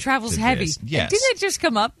sympathetic. She travels to heavy. this. Yes. Didn't it just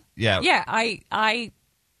come up? Yeah. Yeah, I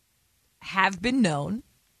have been known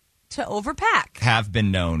to overpack. Have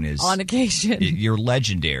been known as on occasion. You're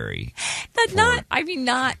legendary.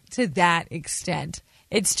 Not to that extent.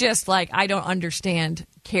 It's just like I don't understand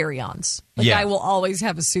carry-ons. Like I will always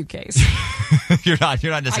have a suitcase. You're not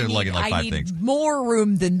necessarily looking like five I things. need more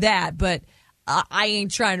room than that, but I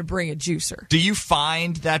ain't trying to bring a juicer. Do you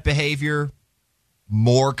find that behavior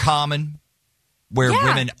more common where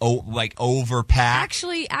women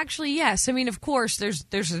overpack? Actually, yes. I mean, of course,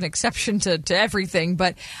 there's an exception to everything,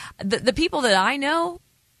 but the people that I know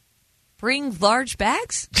bring large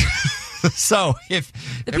bags. So if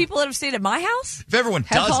the people that have stayed at my house, if everyone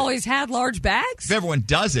have always had large bags, if everyone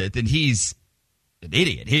does it, then he's an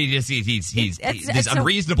idiot. He's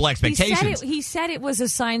unreasonable expectations. He said it was a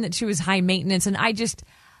sign that she was high maintenance, and I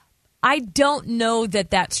don't know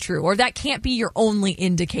that that's true, or that can't be your only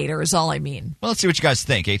indicator, is all I mean. Well, let's see what you guys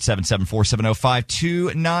think.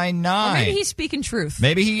 877-470-5299. Maybe he's speaking truth.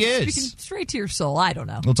 Maybe he is. Speaking straight to your soul. I don't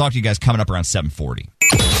know. We'll talk to you guys coming up around 7:40.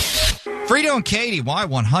 Frito and Katy,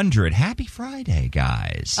 Y100. Happy Friday,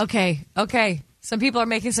 guys. Okay. Some people are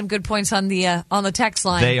making some good points on the text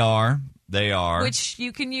line. They are. Which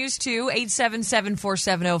you can use too,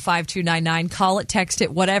 877-470-5299. Call it, text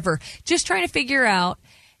it, whatever. Just trying to figure out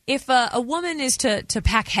if a woman is to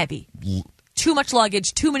pack heavy, too much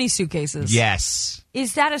luggage, too many suitcases. Yes.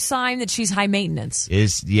 Is that a sign that she's high maintenance?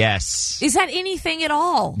 Yes. Is that anything at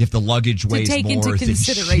all? If the luggage weighs more than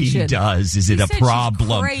she does, is it a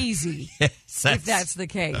problem? Crazy. If that's the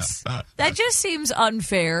case. That just seems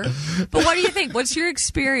unfair. But what do you think? What's your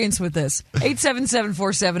experience with this?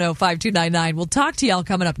 877-470-5299. We'll talk to y'all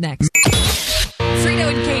coming up next.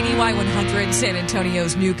 Frito and Katy, Y100, San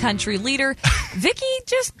Antonio's new country leader. Vicky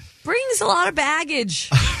just brings a lot of baggage.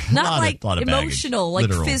 Not like emotional, like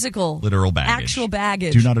literal, physical. Literal baggage. Actual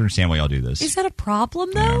baggage. Do not understand why y'all do this. Is that a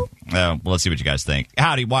problem, though? Yeah. Well, let's see what you guys think.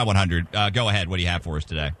 Howdy, Y100. Go ahead. What do you have for us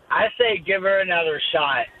today? I say give her another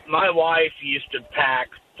shot. My wife used to pack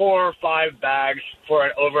 4 or 5 bags for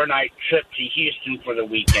an overnight trip to Houston for the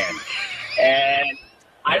weekend. And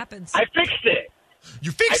I fixed it.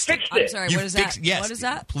 You fixed it? I'm sorry, what is that? Yes. What is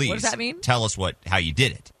that? Please. What does that mean? Tell us how you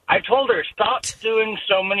did it. I told her, stop doing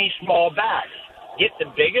so many small bags. Get the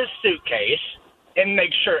biggest suitcase and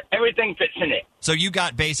make sure everything fits in it. So you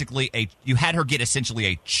got you had her get essentially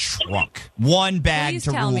a trunk. One bag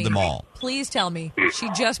to rule them all. Please tell me she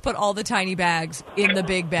just put all the tiny bags in the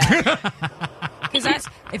big bag. Because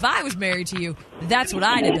if I was married to you, that's what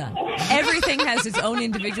I'd have done. Everything has its own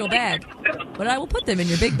individual bag, but I will put them in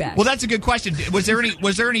your big bag. Well, that's a good question. Was there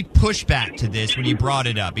any pushback to this when you brought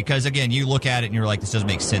it up? Because again, you look at it and you're like, this doesn't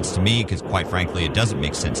make sense to me. Because quite frankly, it doesn't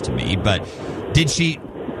make sense to me. But did she?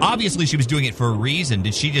 Obviously, she was doing it for a reason.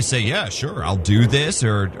 Did she just say, "Yeah, sure, I'll do this,"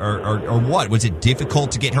 or what? Was it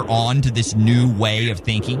difficult to get her on to this new way of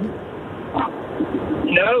thinking?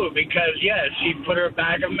 No, because, yes, she put her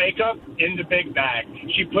bag of makeup in the big bag.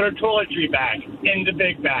 She put her toiletry bag in the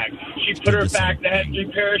big bag. She put her bag that had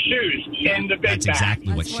 3 pair of shoes in the big bag. That's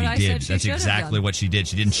exactly what she did. That's exactly what she did.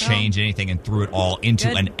 She didn't change anything and threw it all into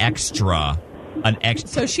an extra.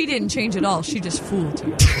 So she didn't change at all. She just fooled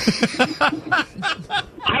you.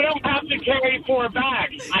 I don't have to carry 4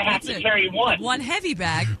 bags. I have to carry 1. One heavy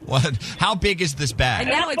bag. What? How big is this bag? And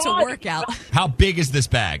now it's a workout. How big is this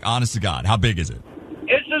bag? Honest to God, how big is it?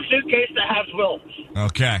 It's a suitcase that has wheels.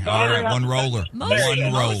 Okay, all right, one roller.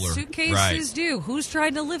 Most suitcases do. Who's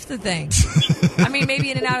trying to lift the thing? I mean,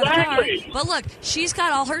 maybe in and out of the car. But look, she's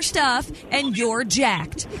got all her stuff, and you're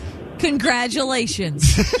jacked.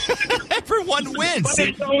 Congratulations. Everyone wins. But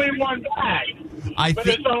it's only one bag.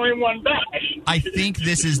 It's only one bag. I think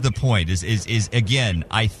this is the point. Is again,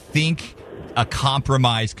 I think a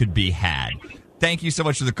compromise could be had. Thank you so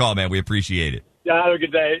much for the call, man. We appreciate it. Yeah, have a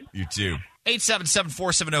good day. You too.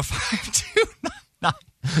 877-470-5299.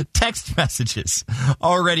 Text messages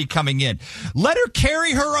already coming in. Let her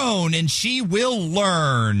carry her own and she will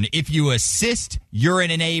learn. If you assist, you're an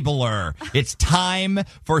enabler. It's time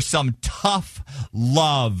for some tough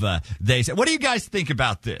love, they say. What do you guys think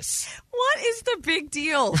about this? What is the big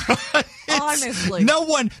deal? Honestly.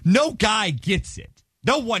 No guy gets it.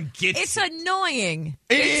 No one gets it. It's annoying.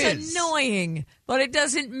 It's annoying, but it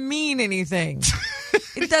doesn't mean anything.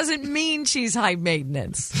 It doesn't mean she's high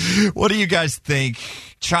maintenance. What do you guys think?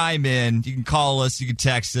 Chime in. You can call us. You can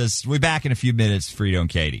text us. We'll be back in a few minutes. Frito and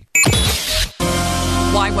Katy.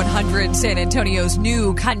 Y100, San Antonio's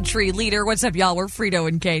new country leader. What's up, y'all? We're Frito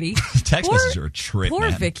and Katy. Text messages are a trip, Poor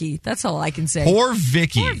man. Vicky. That's all I can say. Poor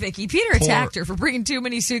Vicky. Poor Vicky. Peter attacked her for bringing too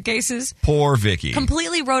many suitcases. Poor Vicky.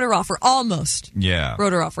 Completely wrote her off, or almost. Yeah.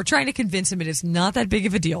 Wrote her off. We're trying to convince him it is not that big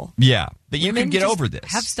of a deal. Yeah, but you Women can get just over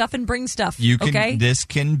this. Have stuff and bring stuff. You can. Okay? This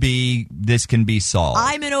can be solved.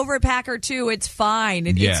 I'm an overpacker too. It's fine.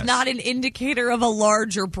 Yes. It's not an indicator of a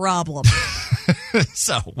larger problem.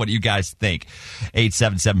 So, what do you guys think?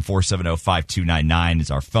 877-470-5299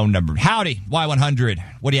 is our phone number. Howdy, Y100.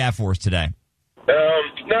 What do you have for us today?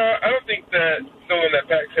 No, I don't think that someone that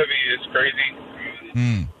packs heavy is crazy.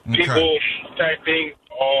 Okay. People pack things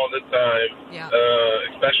all the time,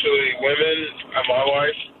 especially women. My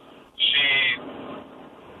wife,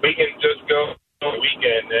 we can just go on the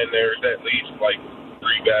weekend and there's at least like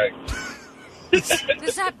 3 bags.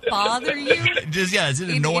 Does that bother you? Is it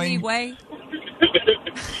annoying? In any way?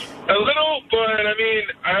 A little, but I mean,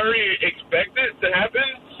 I already expect it to happen,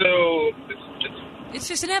 so it's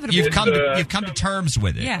just inevitable. You've come to terms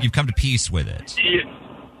with it. Yeah. You've come to peace with it.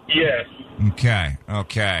 Yes.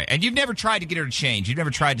 Okay. And you've never tried to get her to change. You've never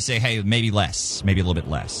tried to say, hey, maybe less, maybe a little bit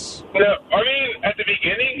less. No, I mean, at the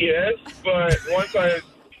beginning, yes, but once I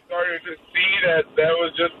started to see that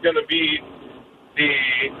was just going to be the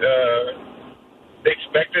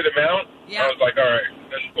expected amount, I was like, all right,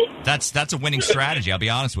 that's cool. That's a winning strategy. I'll be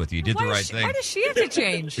honest with you. You did the right thing. Why does she have to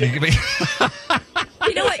change? You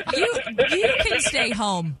know what? You can stay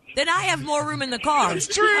home. Then I have more room in the car. It's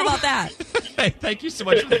true. How about that? Hey, thank you so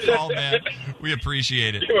much for the call, man. We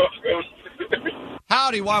appreciate it. You're welcome.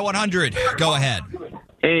 Howdy, Y100. Go ahead.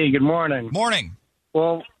 Hey, good morning. Morning.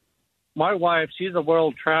 Well, my wife, she's a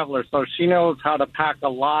world traveler, so she knows how to pack a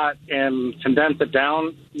lot and condense it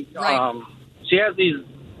down. Right. She has these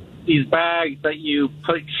bags that you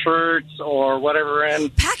put shirts or whatever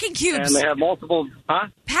in. Packing cubes. And they have multiple,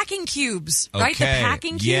 Packing cubes, Okay. right? The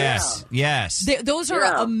packing cubes. Yes. Those are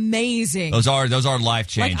amazing. Those are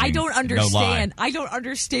life-changing. Like, I don't understand. I don't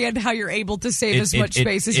understand how you're able to save as much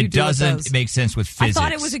space as you do with those. It doesn't make sense with physics. I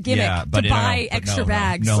thought it was a gimmick to buy extra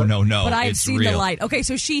bags. No. But I've seen real. the light. Okay,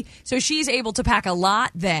 so she's able to pack a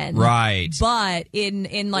lot then. Right. But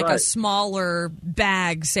in like a smaller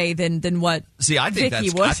bag, say, than what See, I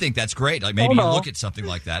think that's great. Like maybe you look at something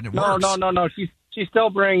like that and it works. No. She still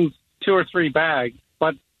brings 2 or 3 bags,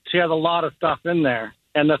 but she has a lot of stuff in there.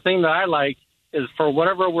 And the thing that I like is for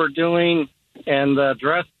whatever we're doing and the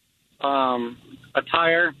dress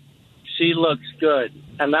attire, she looks good.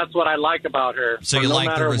 And that's what I like about her. So you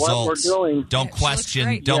like the results. What we're doing, don't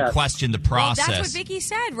question the process. Well, that's what Vicky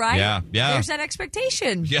said, right? Yeah. There's that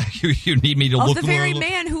expectation. Yeah, you need me to look the very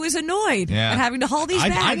man who is annoyed at having to haul these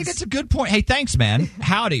bags. I think that's a good point. Hey, thanks, man.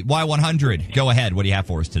 Howdy, Y100. Go ahead. What do you have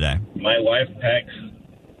for us today? My wife packs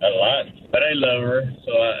a lot, but I love her,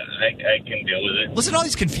 so I can deal with it. Listen to all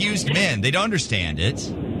these confused men. They don't understand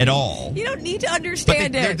it at all. You don't need to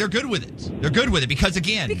understand it. They're good with it. They're good with it because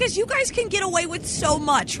you guys can get away with so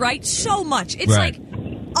much, right? So much. It's like,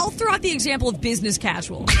 I'll throw out the example of business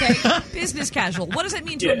casual, okay? Business casual. What does that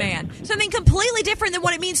mean to a man? Something completely different than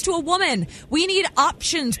what it means to a woman. We need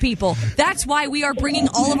options, people. That's why we are bringing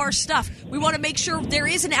all of our stuff. We want to make sure there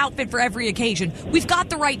is an outfit for every occasion. We've got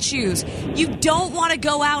the right shoes. You don't want to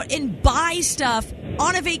go out and buy stuff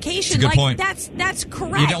on a vacation. That's a good point. That's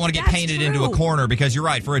correct. You don't want to get painted into a corner because you're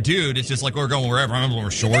right. For a dude, it's just like we're going wherever. I'm going to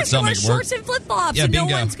wear shorts. Wear shorts and flip-flops, and no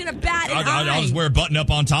one's going to bat an eye. I'll just wear a button up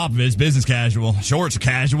on top of it. It's business casual. Shorts are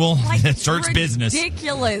casual. Shirts business.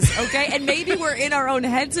 Ridiculous, okay? And maybe we're in our own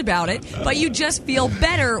heads about it, but you just feel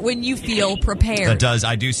better when you feel prepared. That does.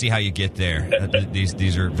 I do see how you get there.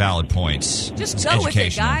 These are valid points. Just go with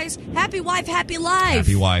it, guys. Happy wife, happy life.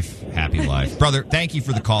 Happy wife, happy life. Brother, thank you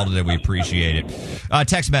for the call today. We appreciate it.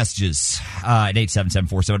 Text messages at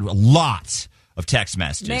 877-47. A lot of text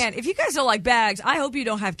messages. Man, if you guys don't like bags, I hope you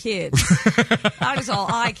don't have kids. That is all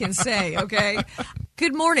I can say, okay?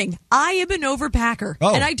 Good morning. I am an overpacker,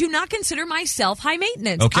 and I do not consider myself high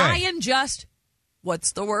maintenance. Okay. I am just,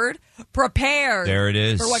 what's the word? Prepared. There it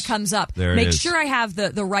is. For what comes up. There Make it is. sure I have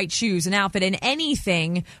the right shoes and outfit and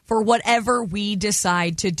anything for whatever we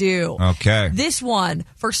decide to do. Okay. This one,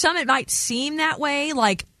 for some it might seem that way,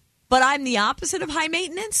 but I'm the opposite of high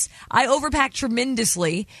maintenance. I overpack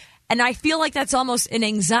tremendously, and I feel like that's almost an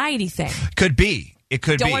anxiety thing. Could be. It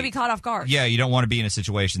could be. Don't want to be caught off guard. Yeah, you don't want to be in a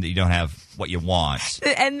situation that you don't have what you want.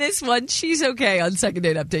 And this one, she's okay on Second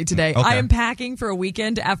Date Update today. Okay. I am packing for a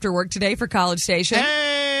weekend after work today for College Station.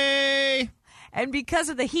 Hey! And because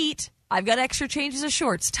of the heat, I've got extra changes of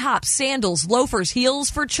shorts, tops, sandals, loafers, heels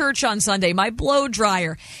for church on Sunday, my blow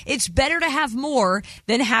dryer. It's better to have more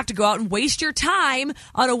than have to go out and waste your time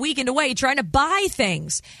on a weekend away trying to buy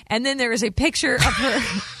things. And then there is a picture of her.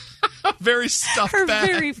 Very stuffed her bag.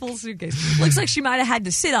 very full suitcase. Looks like she might have had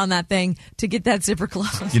to sit on that thing to get that zipper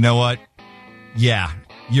closed. You know what? Yeah.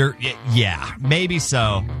 Yeah, maybe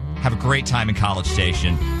so. Have a great time in College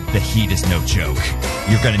Station. The heat is no joke.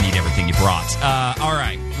 You're going to need everything you brought. All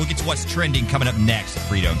right, we'll get to what's trending coming up next at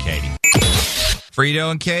Frito and Katy.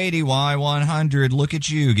 Frito and Katy, Y100. Look at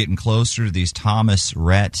you getting closer to these Thomas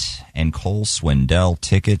Rhett and Cole Swindell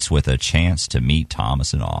tickets with a chance to meet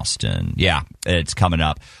Thomas and Austin. Yeah, it's coming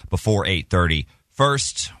up before 8:30.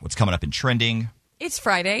 First, what's coming up in trending? It's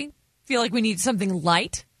Friday. Feel like we need something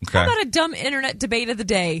light. Okay. How about a dumb internet debate of the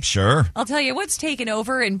day? Sure. I'll tell you what's taken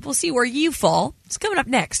over, and we'll see where you fall. It's coming up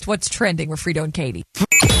next. What's trending with Frito and Katy? Time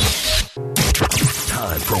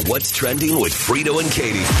for What's Trending with Frito and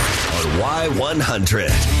Katy on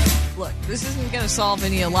Y100. Look, this isn't going to solve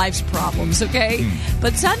any of life's problems, okay?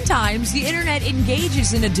 But sometimes the internet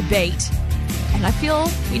engages in a debate, and I feel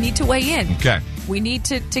we need to weigh in. Okay. We need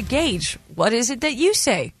to gauge, what is it that you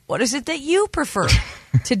say? What is it that you prefer?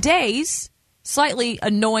 Today's slightly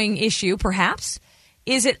annoying issue, perhaps,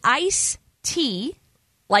 is it iced tea,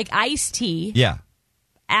 like iced tea? Yeah.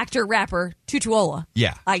 Actor, rapper, Tutuola.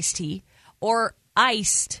 Yeah. Iced tea. Or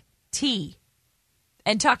iced tea.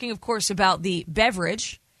 And talking, of course, about the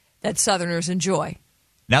beverage that Southerners enjoy.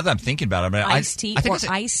 Now that I'm thinking about it, Iced tea I think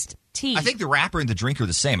or iced tea? I think the rapper and the drink are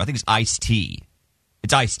the same. I think it's iced tea.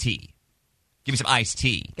 It's iced tea. Give me some iced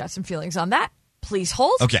tea. Got some feelings on that. Please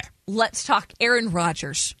hold. Okay. Let's talk Aaron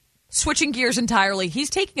Rodgers. Switching gears entirely, he's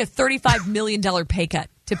taking a $35 million pay cut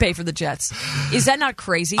to pay for the Jets. Is that not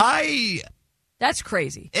crazy? That's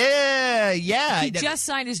crazy. Yeah. He just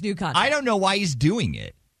signed his new contract. I don't know why he's doing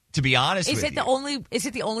it, to be honest Is with it you.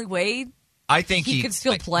 the only way I think he could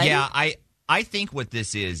still play? Yeah, I think what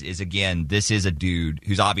this is again, this is a dude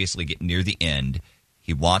who's obviously getting near the end.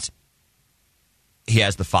 He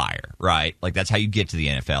has the fire, right? Like, that's how you get to the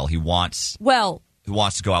NFL. He wants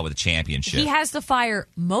to go out with a championship. He has the fire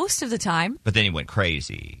most of the time. But then he went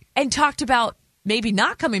crazy. And talked about maybe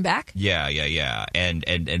not coming back. Yeah. And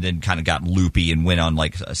then kind of got loopy and went on,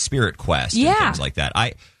 like, a spirit quest and things like that.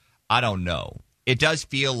 I don't know. It does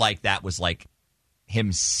feel like that was, like,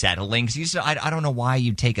 him settling. Because I don't know why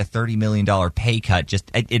you'd take a $30 million pay cut. Just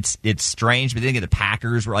it's strange. But then the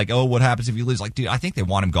Packers were like, oh, what happens if you lose? Like, dude, I think they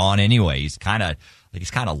want him gone anyway. He's kind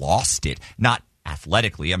of lost it. Not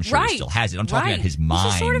athletically. I'm sure he still has it. I'm talking about his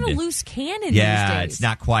mind. He's sort of a loose cannon these days. It's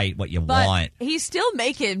not quite what you but want. He's still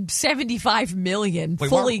making $75 million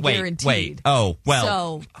fully guaranteed. Wait. Oh, well.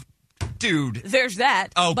 So, dude. There's that.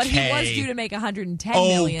 Okay. But he was due to make $110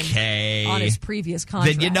 million on his previous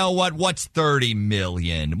contract. Then you know what? What's $30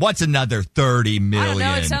 million? What's another $30 million? I don't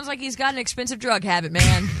know. It sounds like he's got an expensive drug habit,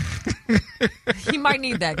 man. He might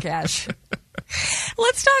need that cash.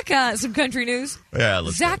 Let's talk some country news. Yeah,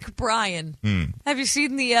 let's Zach Bryan. Have you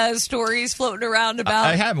seen the stories floating around about?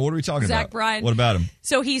 I haven't. What are we talking about? Zach Bryan. What about him?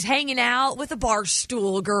 So he's hanging out with a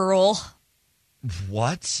barstool girl.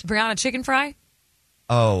 What? Brianna Chicken Fry.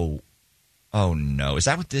 Oh no! Is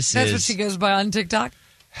that what this is? That's what she goes by on TikTok.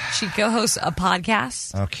 She co-hosts a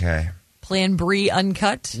podcast. Okay. Plan Brie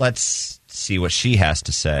Uncut. Let's see what she has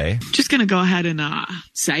to say. Just going to go ahead and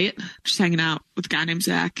say it. Just hanging out with a guy named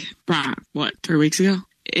Zach, 3 weeks ago?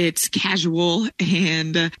 It's casual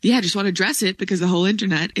and just want to address it because the whole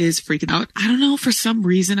internet is freaking out. I don't know, for some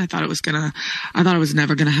reason I thought I was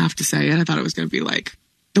never going to have to say it. I thought it was going to be like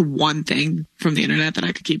the one thing from the internet that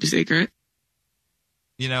I could keep a secret.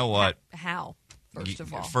 You know what? How? First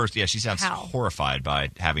of all. First, she sounds horrified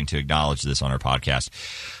by having to acknowledge this on her podcast.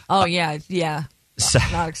 Oh, yeah.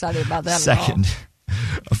 Not excited about that second,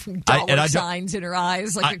 at all. Dollar signs in her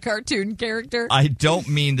eyes like a cartoon character. I don't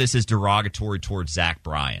mean this as derogatory towards Zach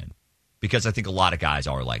Bryan, because I think a lot of guys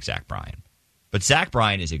are like Zach Bryan. But Zach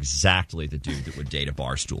Bryan is exactly the dude that would date a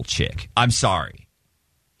barstool chick. I'm sorry.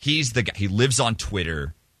 He's the guy. He lives on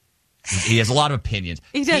Twitter. He has a lot of opinions.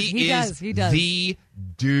 He does. The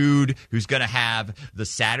dude who's going to have the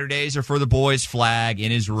Saturdays are for the boys flag in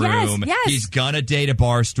his room. Yes. He's going to date a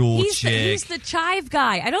barstool chick. He's the chive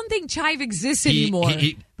guy. I don't think chive exists anymore.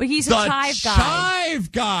 But he's a chive guy.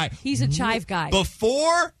 Chive guy. He's a chive guy.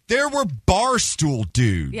 Before, there were barstool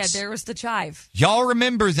dudes. Yeah, there was the chive. Y'all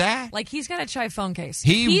remember that? Like, he's got a chive phone case.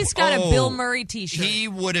 He's got a Bill Murray t-shirt. He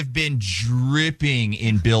would have been dripping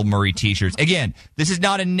in Bill Murray t-shirts. Again, this is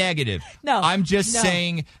not a negative. No. I'm just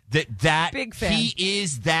saying that big fan. He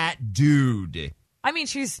is that dude. I mean,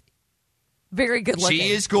 she's very good looking. She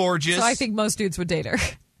is gorgeous. So I think most dudes would date her.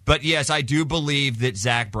 But yes, I do believe that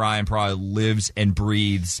Zach Bryan probably lives and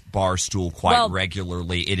breathes Barstool quite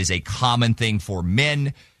regularly. It is a common thing for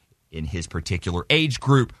men in his particular age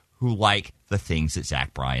group who like the things that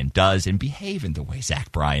Zach Bryan does and behave in the way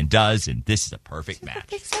Zach Bryan does, and this is a perfect match.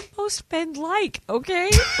 Things that most men like, okay?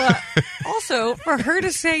 But also, for her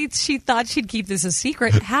to say she thought she'd keep this a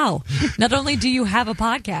secret, how? Not only do you have a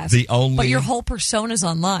podcast, but your whole persona's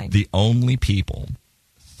online. The only people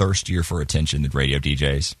thirstier for attention than radio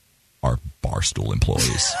DJs are Barstool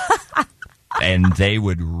employees. And they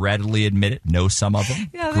would readily admit it. Know some of them.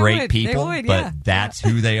 Yeah, great people. Would, but that's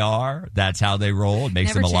who they are. That's how they roll. It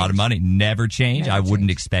makes them a lot of money. Never change. I wouldn't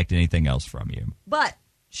expect anything else from you. But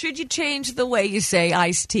should you change the way you say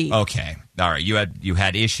iced tea? Okay. All right. You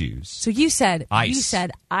had issues. So you said ice. Tea.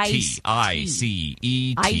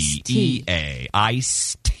 ICETEA.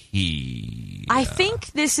 Iced tea. I think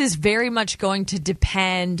this is very much going to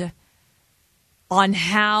depend on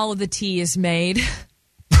how the tea is made.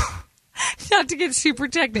 Not to get super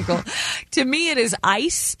technical. To me, it is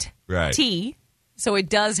iced tea. So it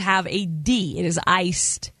does have a D. It is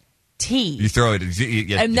iced tea. You throw it.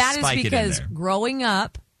 And that is because growing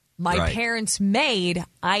up, my parents made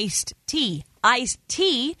iced tea. Iced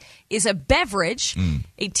tea is a beverage,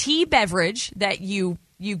 a tea beverage that you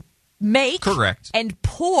make and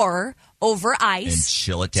pour over ice. And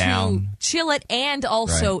chill it down. Chill it and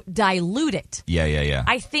also dilute it. Yeah.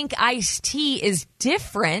 I think iced tea is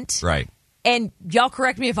different. Right. And y'all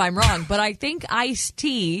correct me if I'm wrong, but I think iced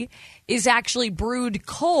tea is actually brewed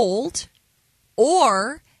cold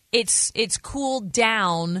or it's cooled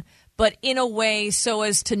down, but in a way so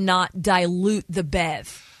as to not dilute the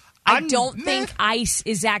bev. I don't think ice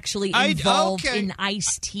is actually involved in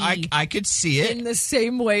iced tea. I could see it. In the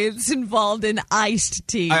same way it's involved in iced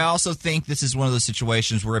tea. I also think this is one of those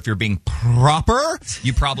situations where if you're being proper,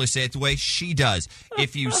 you probably say it the way she does.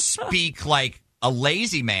 If you speak like a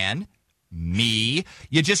lazy man, me,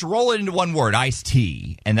 you just roll it into one word, iced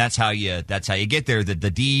tea, and that's how you get there. The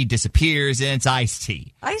D disappears and it's iced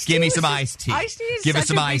tea. Give me some iced tea. Iced tea is Give us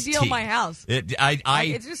such some a big iced deal tea. in my house.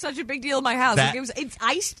 It's just such a big deal in my house. It's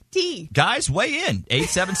iced tea. Guys, weigh in.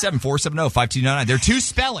 877-470-5299. There are two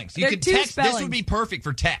spellings. You can text. Spellings. This would be perfect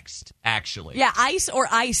for text, actually. Yeah, ice or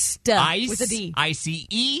iced ice, with a D.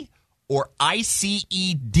 ICE or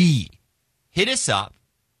ICED. Hit us up.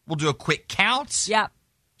 We'll do a quick count. Yep.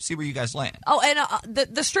 See where you guys land. Oh, and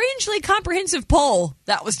the strangely comprehensive poll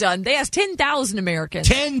that was done, they asked 10,000 Americans.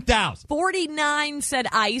 10,000. 49 said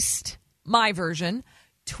iced, my version.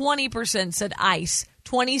 20% said ice.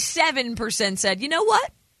 27% said, you know what?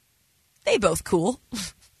 They both cool.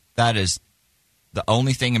 That is the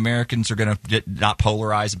only thing Americans are going to not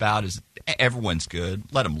polarize about is everyone's good.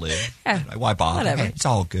 Let them live. Why bother? Whatever. Hey, it's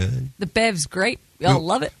all good. The bev's great. Y'all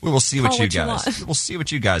love it. We will see what you guys. We'll see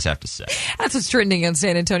what you guys have to say. That's what's trending on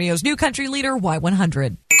San Antonio's new country leader,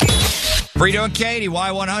 Y100. Frito and Katy,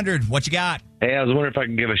 Y100. What you got? Hey, I was wondering if I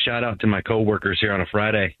could give a shout out to my coworkers here on a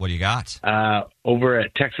Friday. What do you got? Over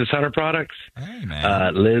at Texas Hunter Products. Hey,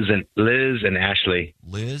 man. Liz and Ashley.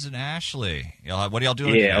 Liz and Ashley. What are y'all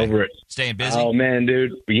doing? Yeah, over at staying busy. Oh man,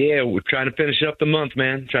 dude. Yeah, we're trying to finish up the month,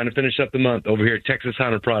 man. Trying to finish up the month over here at Texas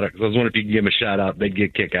Hunter Products. I was wondering if you could give them a shout out. They'd get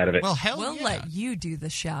a kick out of it. Well, we'll let you do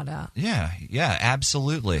the shout out. Yeah,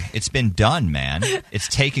 absolutely. It's been done, man. It's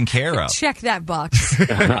taken care of. Check that box. Y'all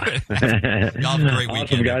have a great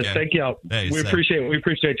weekend, awesome, guys. Okay? Thank y'all. Hey, we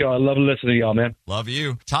appreciate y'all. I love listening to y'all, man. Love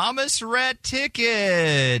you. Thomas Rhett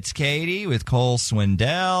Tickets, Katie, with Cole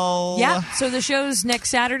Swindell. Yeah, so the show's next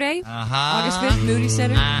Saturday, August 5th, Moody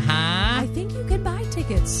Center. I think you can buy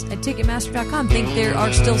tickets at Ticketmaster.com. I think there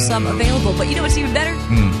are still some available, but you know what's even better?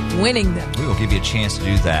 Winning them. We will give you a chance to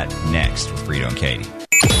do that next with Frito and Katy.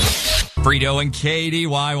 Frito and Katy,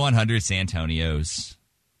 Y100, San Antonio's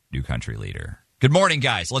new country leader. Good morning,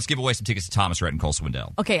 guys. Let's give away some tickets to Thomas Rhett and Cole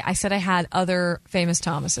Swindell. Okay, I said I had other famous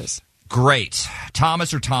Thomases. Great.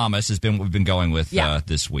 Thomas or Thomas has been what we've been going with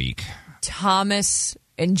this week. Thomas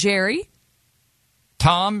and Jerry.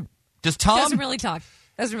 Tom? Does Tom? Doesn't really talk.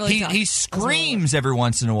 He screams every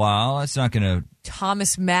once in a while. That's not going to...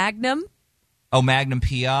 Thomas Magnum. Oh, Magnum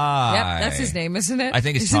P.I. Yep, that's his name, isn't it? I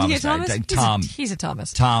think it's Isn't Thomas. he a Thomas? Tom. He's a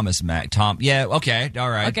Thomas. Thomas Tom. Yeah, okay, all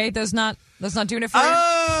right. Okay, that's not doing it for you?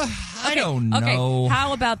 I don't know. Okay,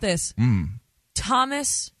 how about this?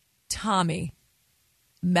 Thomas, Tommy,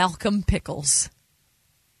 Malcolm Pickles.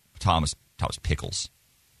 Thomas Pickles.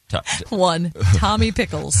 One, Tommy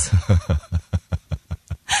Pickles.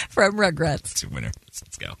 From Rugrats. It's a winner.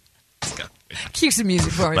 Let's go. Cue some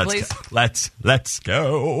music for me, please. Let's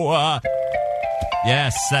go.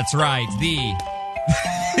 Yes, that's right. The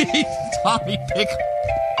Tommy Pickles.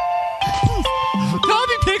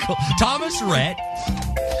 Tommy Pickles. Pickles. Thomas Rhett.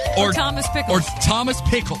 Or Thomas Pickles. Or Thomas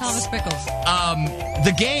Pickles. Thomas Pickles.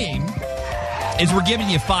 The game is we're giving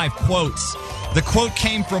you 5 quotes. The quote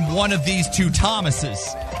came from one of these two Thomases.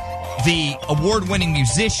 The award-winning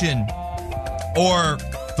musician or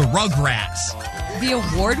the Rugrats. The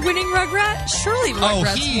award-winning Rugrat? Surely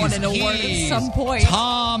Rugrats won an award at some point.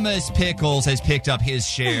 Thomas Pickles has picked up his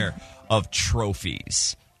share of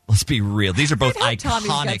trophies. Let's be real. These are both iconic. Tommy's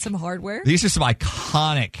got some hardware. These are some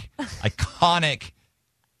iconic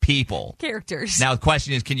people. Characters. Now, the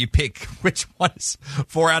question is, can you pick which one is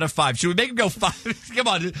 4 out of 5? Should we make him go 5? Come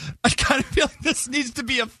on. I kind of feel like this needs to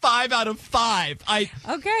be a 5 out of 5.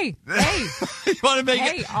 Okay. Hey. You want to make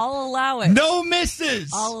it? I'll allow it. No misses.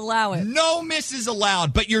 I'll allow it. No misses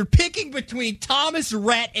allowed. But you're picking between Thomas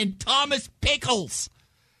Rhett and Thomas Pickles.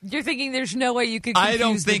 You're thinking there's no way you could confuse I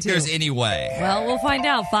don't think the two. there's any way. Well, we'll find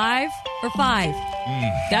out. 5 or 5.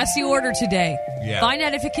 That's the order today. Yeah. Find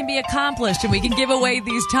out if it can be accomplished, and we can give away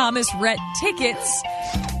these Thomas Rhett tickets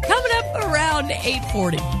coming up around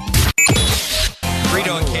 8:40.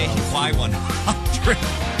 Frito and Katy, Y100.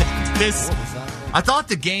 I thought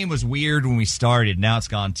the game was weird when we started. Now it's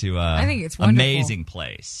gone to I think it's wonderful. Amazing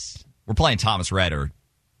place. We're playing Thomas Rhett or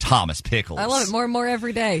Thomas Pickles. I love it more and more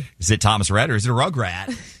every day. Is it Thomas Rhett or is it a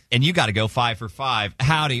Rugrat? And you got to go 5 for 5.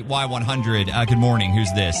 Howdy, Y100. Good morning.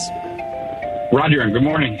 Who's this? Roger, good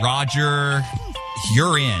morning. Roger,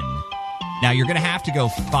 you're in. Now, you're going to have to go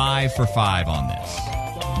 5 for 5 on this.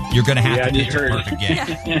 You're going to have to pick the perfect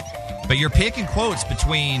game. But you're picking quotes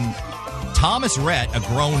between Thomas Rhett, a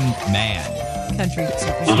grown man, country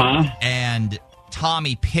and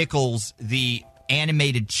Tommy Pickles, the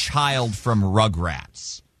animated child from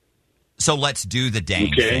Rugrats. So let's do the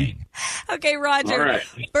dang thing. Okay, Roger. All right.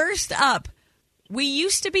 First up, we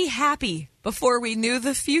used to be happy before we knew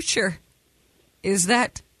the future. Is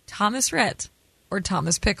that Thomas Rhett or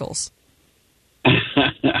Thomas Pickles?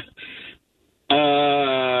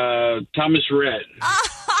 Thomas Rhett. Oh,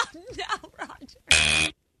 no, Roger.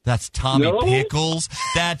 That's Tommy Pickles.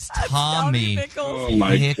 That's Tommy Pickles. Oh,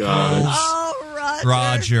 my Pickles. God. Oh,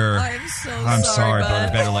 Roger. I'm sorry,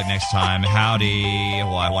 brother. Better luck next time. Howdy,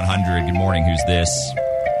 Y100. Good morning. Who's this?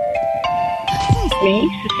 Me,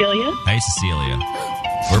 Cecilia. Hey, Cecilia.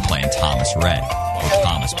 We're playing Thomas Rhett or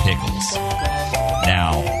Thomas Pickles.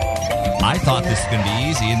 Now, I thought this was going to be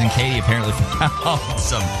easy, and then Katie apparently found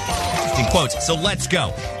some interesting quotes. So let's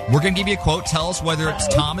go. We're going to give you a quote. Tell us whether it's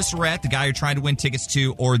Thomas Rhett, the guy you're trying to win tickets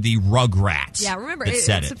to, or the Rugrats. Yeah, remember, that it's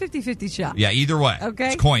said a 50-50 shot. Yeah, either way.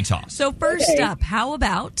 Okay. It's coin toss. So first up, how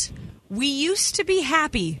about we used to be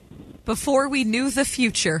happy before we knew the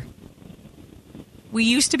future? We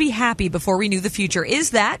used to be happy before we knew the future.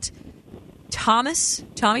 Is that Tommy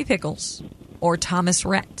Pickles, or Thomas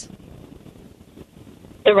Rhett?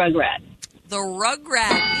 The Rugrat. The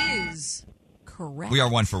Rugrat is correct. We are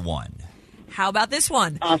 1 for 1. How about this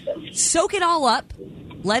one? Awesome. Soak it all up,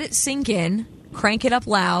 let it sink in, crank it up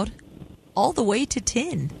loud, all the way to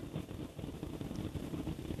 10.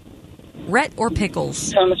 Rhett or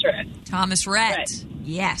Pickles? Thomas Rhett. Thomas Rhett.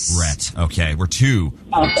 Yes. Rhett. Okay, we're 2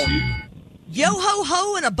 for 2. Yo ho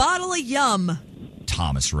ho and a bottle of yum.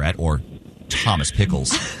 Thomas Rhett or Thomas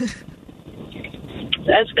Pickles.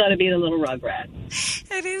 That's got to be the little Rugrat.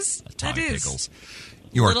 It is. Tommy it is. Pickles.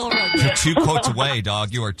 You're 2 quotes away,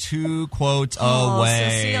 dog. You are 2 quotes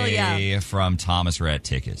away Cecilia. from Thomas Rhett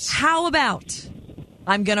tickets. How about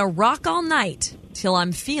I'm going to rock all night till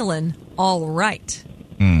I'm feeling all right?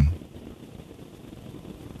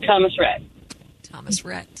 Thomas Rhett. Thomas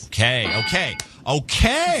Rhett. Okay.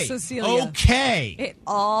 Cecilia. Okay. It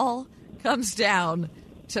all comes down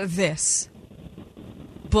to this.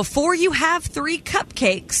 Before you have 3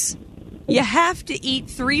 cupcakes, you have to eat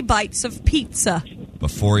 3 bites of pizza.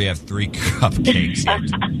 Before you have 3 cupcakes, you have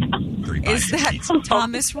 3 bites Is of that pizza.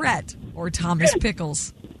 Thomas Rhett or Thomas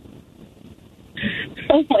Pickles?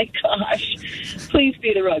 Oh, my gosh. Please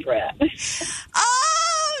be the Rugrat.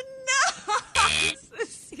 Oh, no!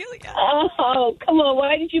 Cecilia. Oh, come on.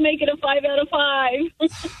 Why did you make it a 5 out of 5?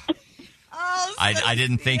 I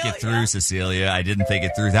didn't think it through, Cecilia. I didn't think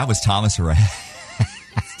it through. That was Thomas Rhett.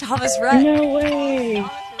 It's Thomas Rhett. No way.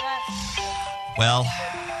 Well,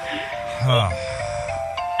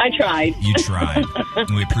 I tried. You tried.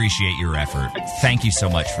 And we appreciate your effort. Thank you so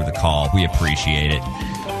much for the call. We appreciate it.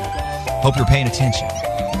 Hope you're paying attention.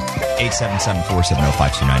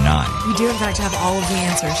 877-470-5299. We do, in fact, have all of the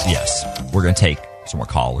answers. Yes. We're going to take some more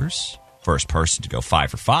callers. First person to go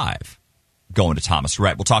 5 for 5. Going to Thomas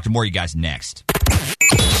Rhett. We'll talk to more of you guys next.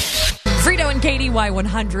 Frito and Katy,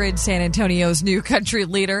 Y100, San Antonio's new country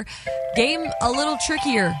leader. Game a little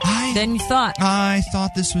trickier than you thought. I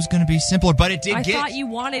thought this was going to be simpler, but it did I thought you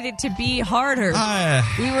wanted it to be harder.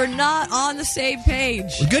 We were not on the same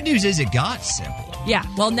page. The good news is it got simple. Yeah,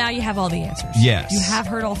 well, now you have all the answers. Yes. You have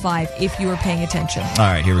heard all 5 if you were paying attention. All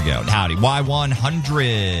right, here we go. Howdy.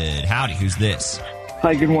 Y100. Howdy, who's this?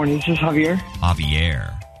 Hi, good morning. This is Javier.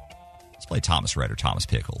 Javier. Let's play Thomas Rhett or Thomas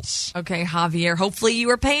Pickles. Okay, Javier, hopefully you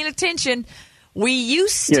were paying attention. We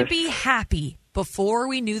used to be happy before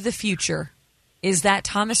we knew the future. Is that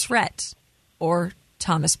Thomas Rhett or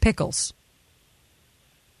Thomas Pickles?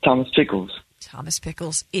 Thomas Pickles. Thomas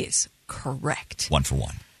Pickles is correct. 1 for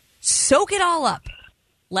 1. Soak it all up.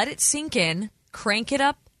 Let it sink in. Crank it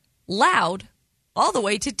up loud all the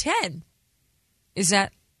way to 10. Is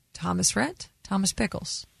that Thomas Rhett? Thomas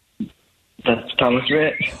Pickles? That's Thomas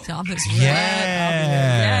Rhett. Thomas Rhett.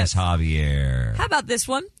 Yes, Javier. How about this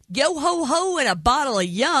one? Yo ho ho and a bottle of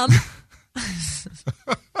yum.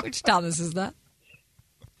 Which Thomas is that?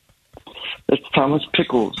 It's Thomas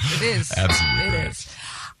Pickles. It is. Absolutely. It is.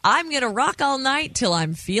 I'm going to rock all night till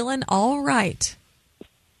I'm feeling all right.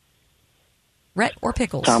 Rhett or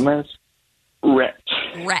Pickles? Thomas Rhett.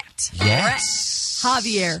 Rhett. Yes. Rhett.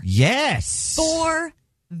 Javier. Yes. For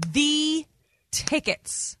the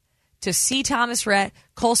tickets to see Thomas Rhett,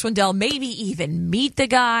 Cole Swindell, maybe even meet the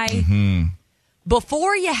guy. Mm-hmm.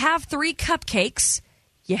 Before you have 3 cupcakes,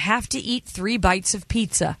 you have to eat 3 bites of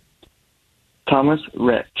pizza. Thomas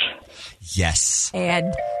Rhett. Yes.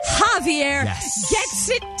 And Javier gets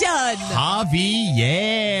it done.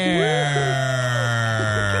 Javier.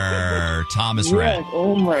 Thomas Rhett. Yes.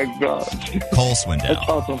 Oh, my God. Cole Swindell. That's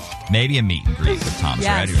awesome. Maybe a meet and greet with Thomas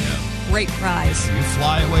Rhett. Who knows? Great prize. You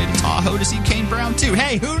fly away to Tahoe to see Kane Brown, too.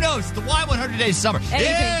 Hey, who knows? It's the Y100 Days Summer. Anything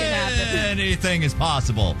can happen. Anything is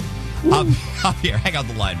possible. Javier, hang on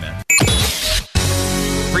the line, man.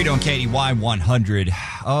 Frito and Katy, Y100.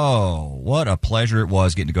 Oh, what a pleasure it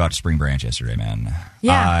was getting to go out to Spring Branch yesterday, man.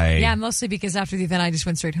 Yeah, mostly because after the event, I just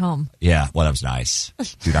went straight home. Yeah, well, that was nice.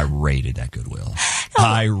 Dude, I raided that Goodwill.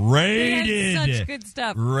 I raided. Such good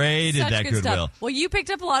stuff. Raided that Goodwill. Well, you picked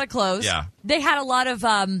up a lot of clothes. Yeah. They had a lot of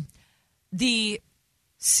the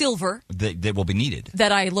silver that will be needed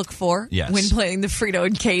that I look for when playing the Frito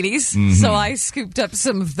and Katy's. Mm-hmm. So I scooped up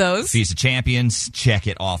some of those. Feast of Champions, check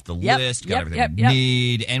it off the list. Got everything we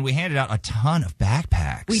need. And we handed out a ton of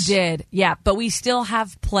backpacks. We did, yeah. But we still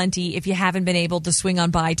have plenty if you haven't been able to swing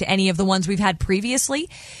on by to any of the ones we've had previously.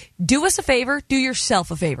 Do us a favor. Do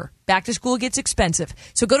yourself a favor. Back to school gets expensive.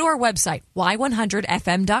 So go to our website,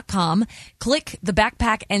 y100fm.com. Click the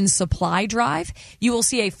backpack and supply drive. You will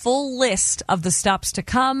see a full list of the stops to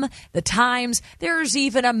come, the times. There's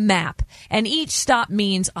even a map. And each stop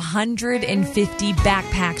means 150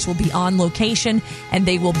 backpacks will be on location, and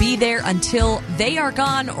they will be there until they are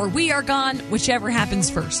gone or we are gone, whichever happens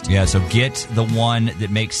first. Yeah, so get the one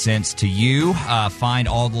that makes sense to you. Find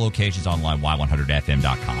all the locations online,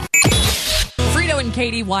 y100fm.com. Frito and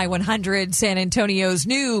Katy, Y100, San Antonio's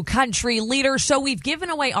new country leader. So we've given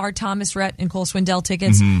away our Thomas Rhett and Cole Swindell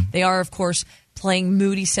tickets. Mm-hmm. They are, of course, playing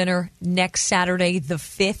Moody Center next Saturday, the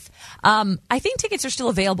 5th. I think tickets are still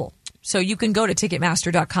available. So you can go to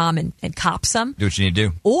Ticketmaster.com and cop some. Do what you need to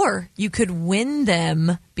do. Or you could win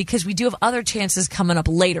them because we do have other chances coming up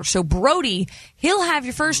later. So Brody, he'll have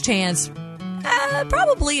your first chance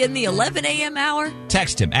probably in the 11 a.m. hour.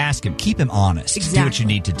 Text him, ask him, keep him honest. Exactly. Do what you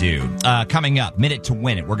need to do. Coming up, Minute to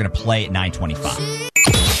Win It. We're going to play at 9:25.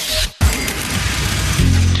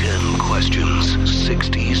 10 questions,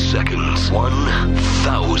 60 seconds,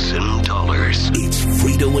 $1,000. It's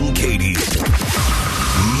Frito and Katy.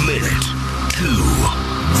 Minute to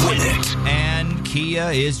Win It. And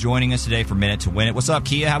Kia is joining us today for Minute to Win It. What's up,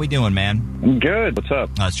 Kia? How we doing, man? Good. What's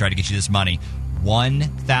up? Let's try to get you this money.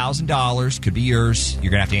 $1,000 could be yours. You're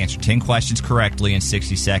going to have to answer 10 questions correctly in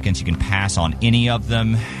 60 seconds. You can pass on any of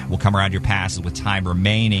them. We'll come around your passes with time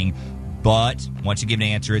remaining. But once you give an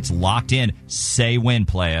answer, it's locked in. Say when,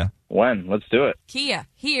 playa. When? Let's do it. Kia,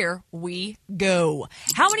 here we go.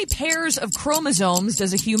 How many pairs of chromosomes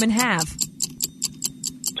does a human have?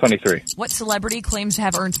 23. What celebrity claims to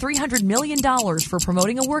have earned $300 million for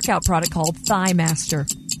promoting a workout product called Thigh Master?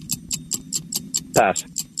 Pass.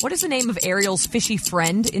 What is the name of Ariel's fishy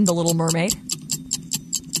friend in The Little Mermaid?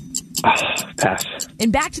 Pass. In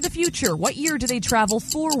Back to the Future, what year do they travel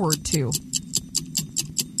forward to?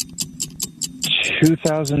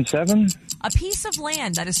 2007. A piece of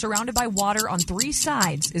land that is surrounded by water on 3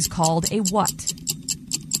 sides is called a what?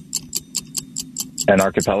 An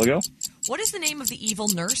archipelago. What is the name of the evil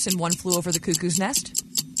nurse in One Flew Over the Cuckoo's Nest?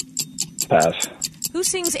 Pass. Who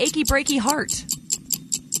sings Achy Breaky Heart?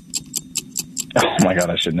 Oh, my God,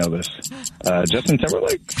 I should know this. Justin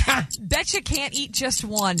Timberlake? Betcha can't eat just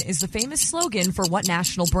one is the famous slogan for what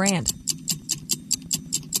national brand?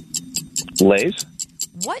 Lay's?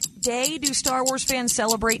 What day do Star Wars fans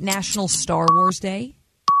celebrate National Star Wars Day?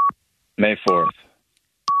 May 4th.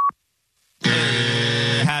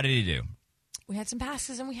 How did he do? We had some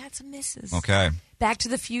passes and we had some misses. Okay. Back to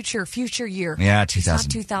the future year. Yeah, It's not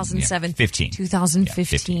 2007. 15.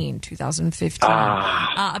 2015. 2015.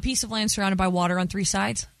 A piece of land surrounded by water on three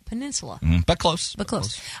sides. Peninsula. But close.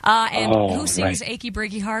 And who sings Achy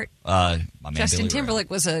Breaky Heart? My man Justin Billy Timberlake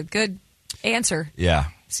was a good answer. Yeah.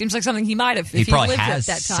 Seems like something he might have if he probably lived has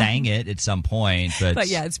at that time. sang it at some point. But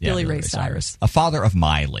yeah, it's Billy Ray Cyrus. A father of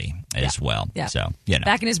Miley as well. Yeah. So, you know.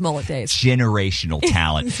 Back in his mullet days. Generational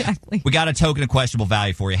talent. Exactly. We got a token of questionable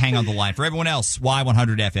value for you. Hang on the line. For everyone else,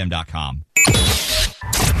 Y100FM.com.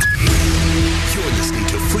 You're listening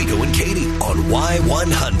to Frito and Katy on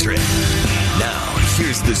Y100. Now,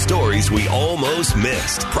 here's the stories we almost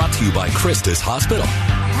missed. Brought to you by Christus Hospital. I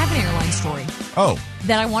have an airline story. Oh.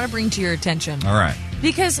 That I want to bring to your attention. All right.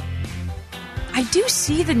 Because I do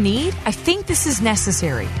see the need. I think this is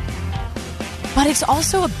necessary. But it's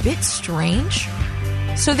also a bit strange.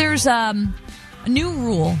 So there's a new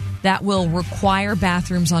rule that will require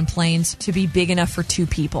bathrooms on planes to be big enough for two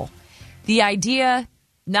people. The idea,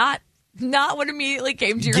 not what immediately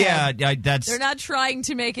came to your head. Yeah, that's... They're not trying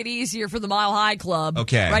to make it easier for the Mile High Club.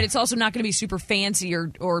 Okay. Right? It's also not going to be super fancy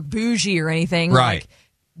or bougie or anything. Right. Like,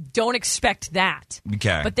 don't expect that.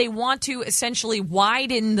 Okay. But they want to essentially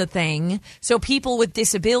widen the thing so people with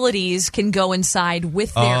disabilities can go inside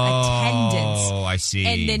with their attendants. Oh, I see.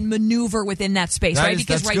 And then maneuver within that space, right?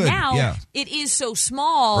 Because right now, it is so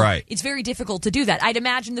small, right. It's very difficult to do that. I'd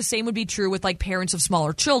imagine the same would be true with, like, parents of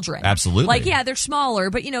smaller children. Absolutely. Like, yeah, they're smaller,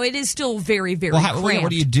 but, you know, it is still very, very cramped. What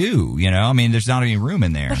do you do? You know, I mean, there's not any room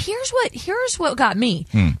in there. But here's what got me.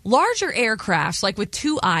 Larger aircrafts, like with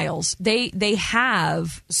two aisles, they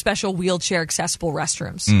have special wheelchair accessible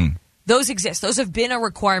restrooms. Those exist. Those have been a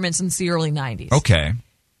requirement since the early 90s. Okay.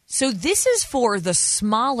 So this is for the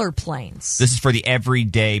smaller planes. This is for the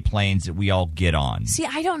everyday planes that we all get on. See,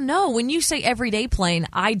 I don't know. When you say everyday plane,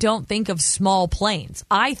 I don't think of small planes.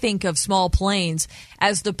 I think of small planes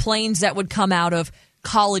as the planes that would come out of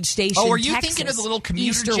College Station, Oh, are you Texas, thinking of the little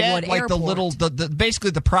commuter Easterwood jet? Like Airport. the little, the basically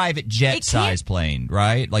the private jet size plane,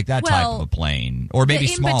 right? Like that type of a plane. Or maybe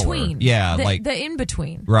smaller. In-between. Yeah, the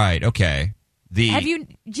in-between. Right, okay.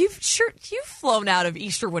 You've flown out of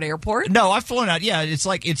Easterwood Airport? No, I've flown out. Yeah, it's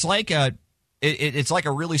like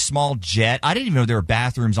a really small jet. I didn't even know there were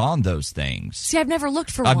bathrooms on those things. See, I've never looked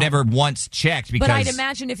for one. I've never once checked because. But I'd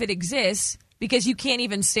imagine if it exists, because you can't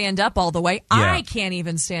even stand up all the way. Yeah. I can't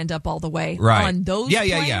even stand up all the way right. on those Yeah.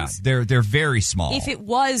 planes. They're very small. If it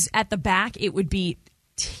was at the back, it would be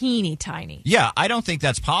teeny tiny. Yeah, I don't think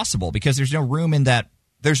that's possible because there's no room in that.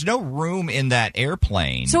 There's no room in that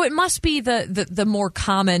airplane. So it must be the more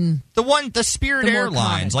common... The Spirit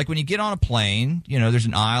Airlines. Like when you get on a plane, you know, there's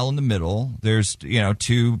an aisle in the middle. There's, you know,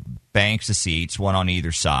 two banks of seats, one on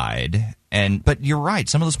either side. But you're right.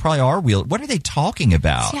 Some of those probably are wheel. What are they talking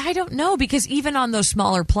about? See, I don't know because even on those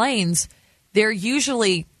smaller planes, they're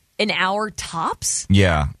usually an hour tops.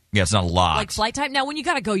 Yeah. Yeah, it's not a lot. Like flight time. Now, when you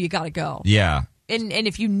got to go, you got to go. Yeah. And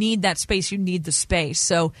if you need that space, you need the space.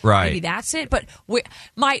 So maybe that's it. But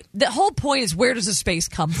the whole point is, where does the space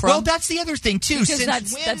come from? Well, that's the other thing too. Because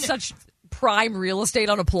that's such prime real estate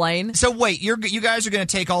on a plane. So wait, you guys are going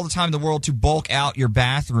to take all the time in the world to bulk out your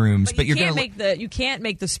bathrooms, but you can't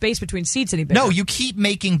make the space between seats any bigger. No, you keep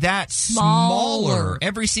making that smaller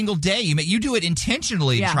every single day. You do it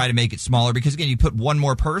intentionally to try to make it smaller because again, you put one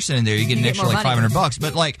more person in there, you get an extra like $500.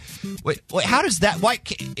 But like, wait, how does that? Why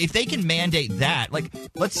if they can mandate that? Like,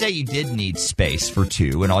 let's say you did need space for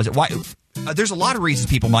two and all. Why? There's a lot of reasons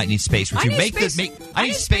people might need space for two. I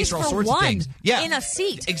need space for all sorts of things. Yeah, in a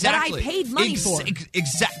seat exactly. that I paid money for.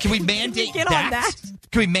 Exactly. Can we mandate Get that? on that?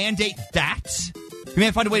 Can we mandate that? Can we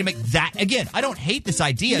find a way to make that again? I don't hate this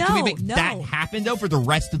idea. No, can we make that happen though for the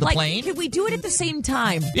rest of the plane? Can we do it at the same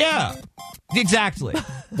time? Yeah, exactly.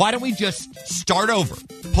 Why don't we just start over?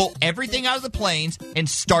 Pull everything out of the planes and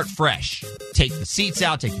start fresh. Take the seats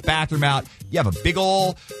out. Take the bathroom out. You have a big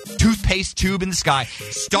old toothpaste tube in the sky.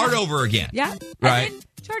 Start over again. Yeah. Right. And then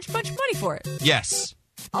charge a bunch of money for it. Yes.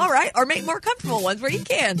 All right. Or make more comfortable ones where you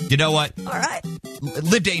can. You know what? All right.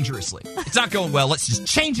 Live dangerously. It's not going well. Let's just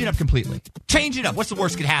change it up completely. Change it up. What's the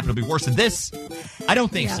worst could happen? It'll be worse than this? I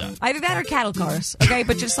don't think so. Either that or cattle cars, okay?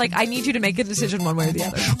 But just like, I need you to make a decision one way or the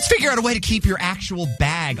other. Let's figure out a way to keep your actual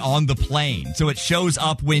bag on the plane so it shows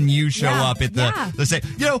up when you show up at let's say,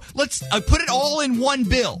 let's put it all in one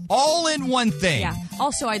bill, all in one thing. Yeah.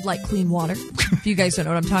 Also, I'd like clean water. If you guys don't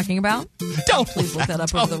know what I'm talking about, please look that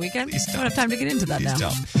up over the weekend. Don't have time to get into that now.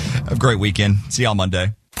 Have a great weekend. See y'all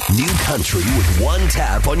Monday. New country with one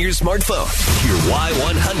tap on your smartphone. Hear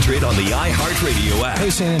Y100 on the iHeartRadio app. Hey,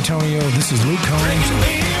 San Antonio, this is Luke Combs.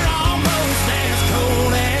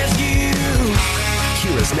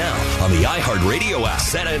 Hear us now on the iHeartRadio app.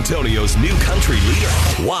 San Antonio's new country leader,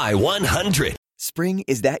 Y100. Spring,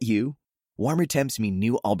 is that you? Warmer temps mean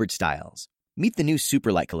new Allbirds styles. Meet the new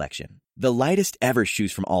Superlight collection, the lightest ever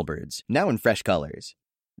shoes from Allbirds, now in fresh colors.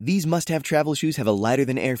 These must-have travel shoes have a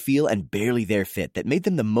lighter-than-air feel and barely there fit that made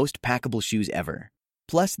them the most packable shoes ever.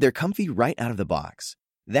 Plus, they're comfy right out of the box.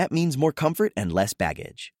 That means more comfort and less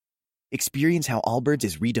baggage. Experience how Allbirds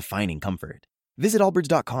is redefining comfort. Visit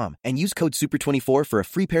allbirds.com and use code SUPER24 for a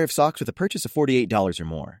free pair of socks with a purchase of $48 or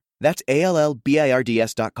more. That's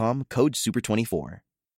ALLBIRDS.com, code SUPER24.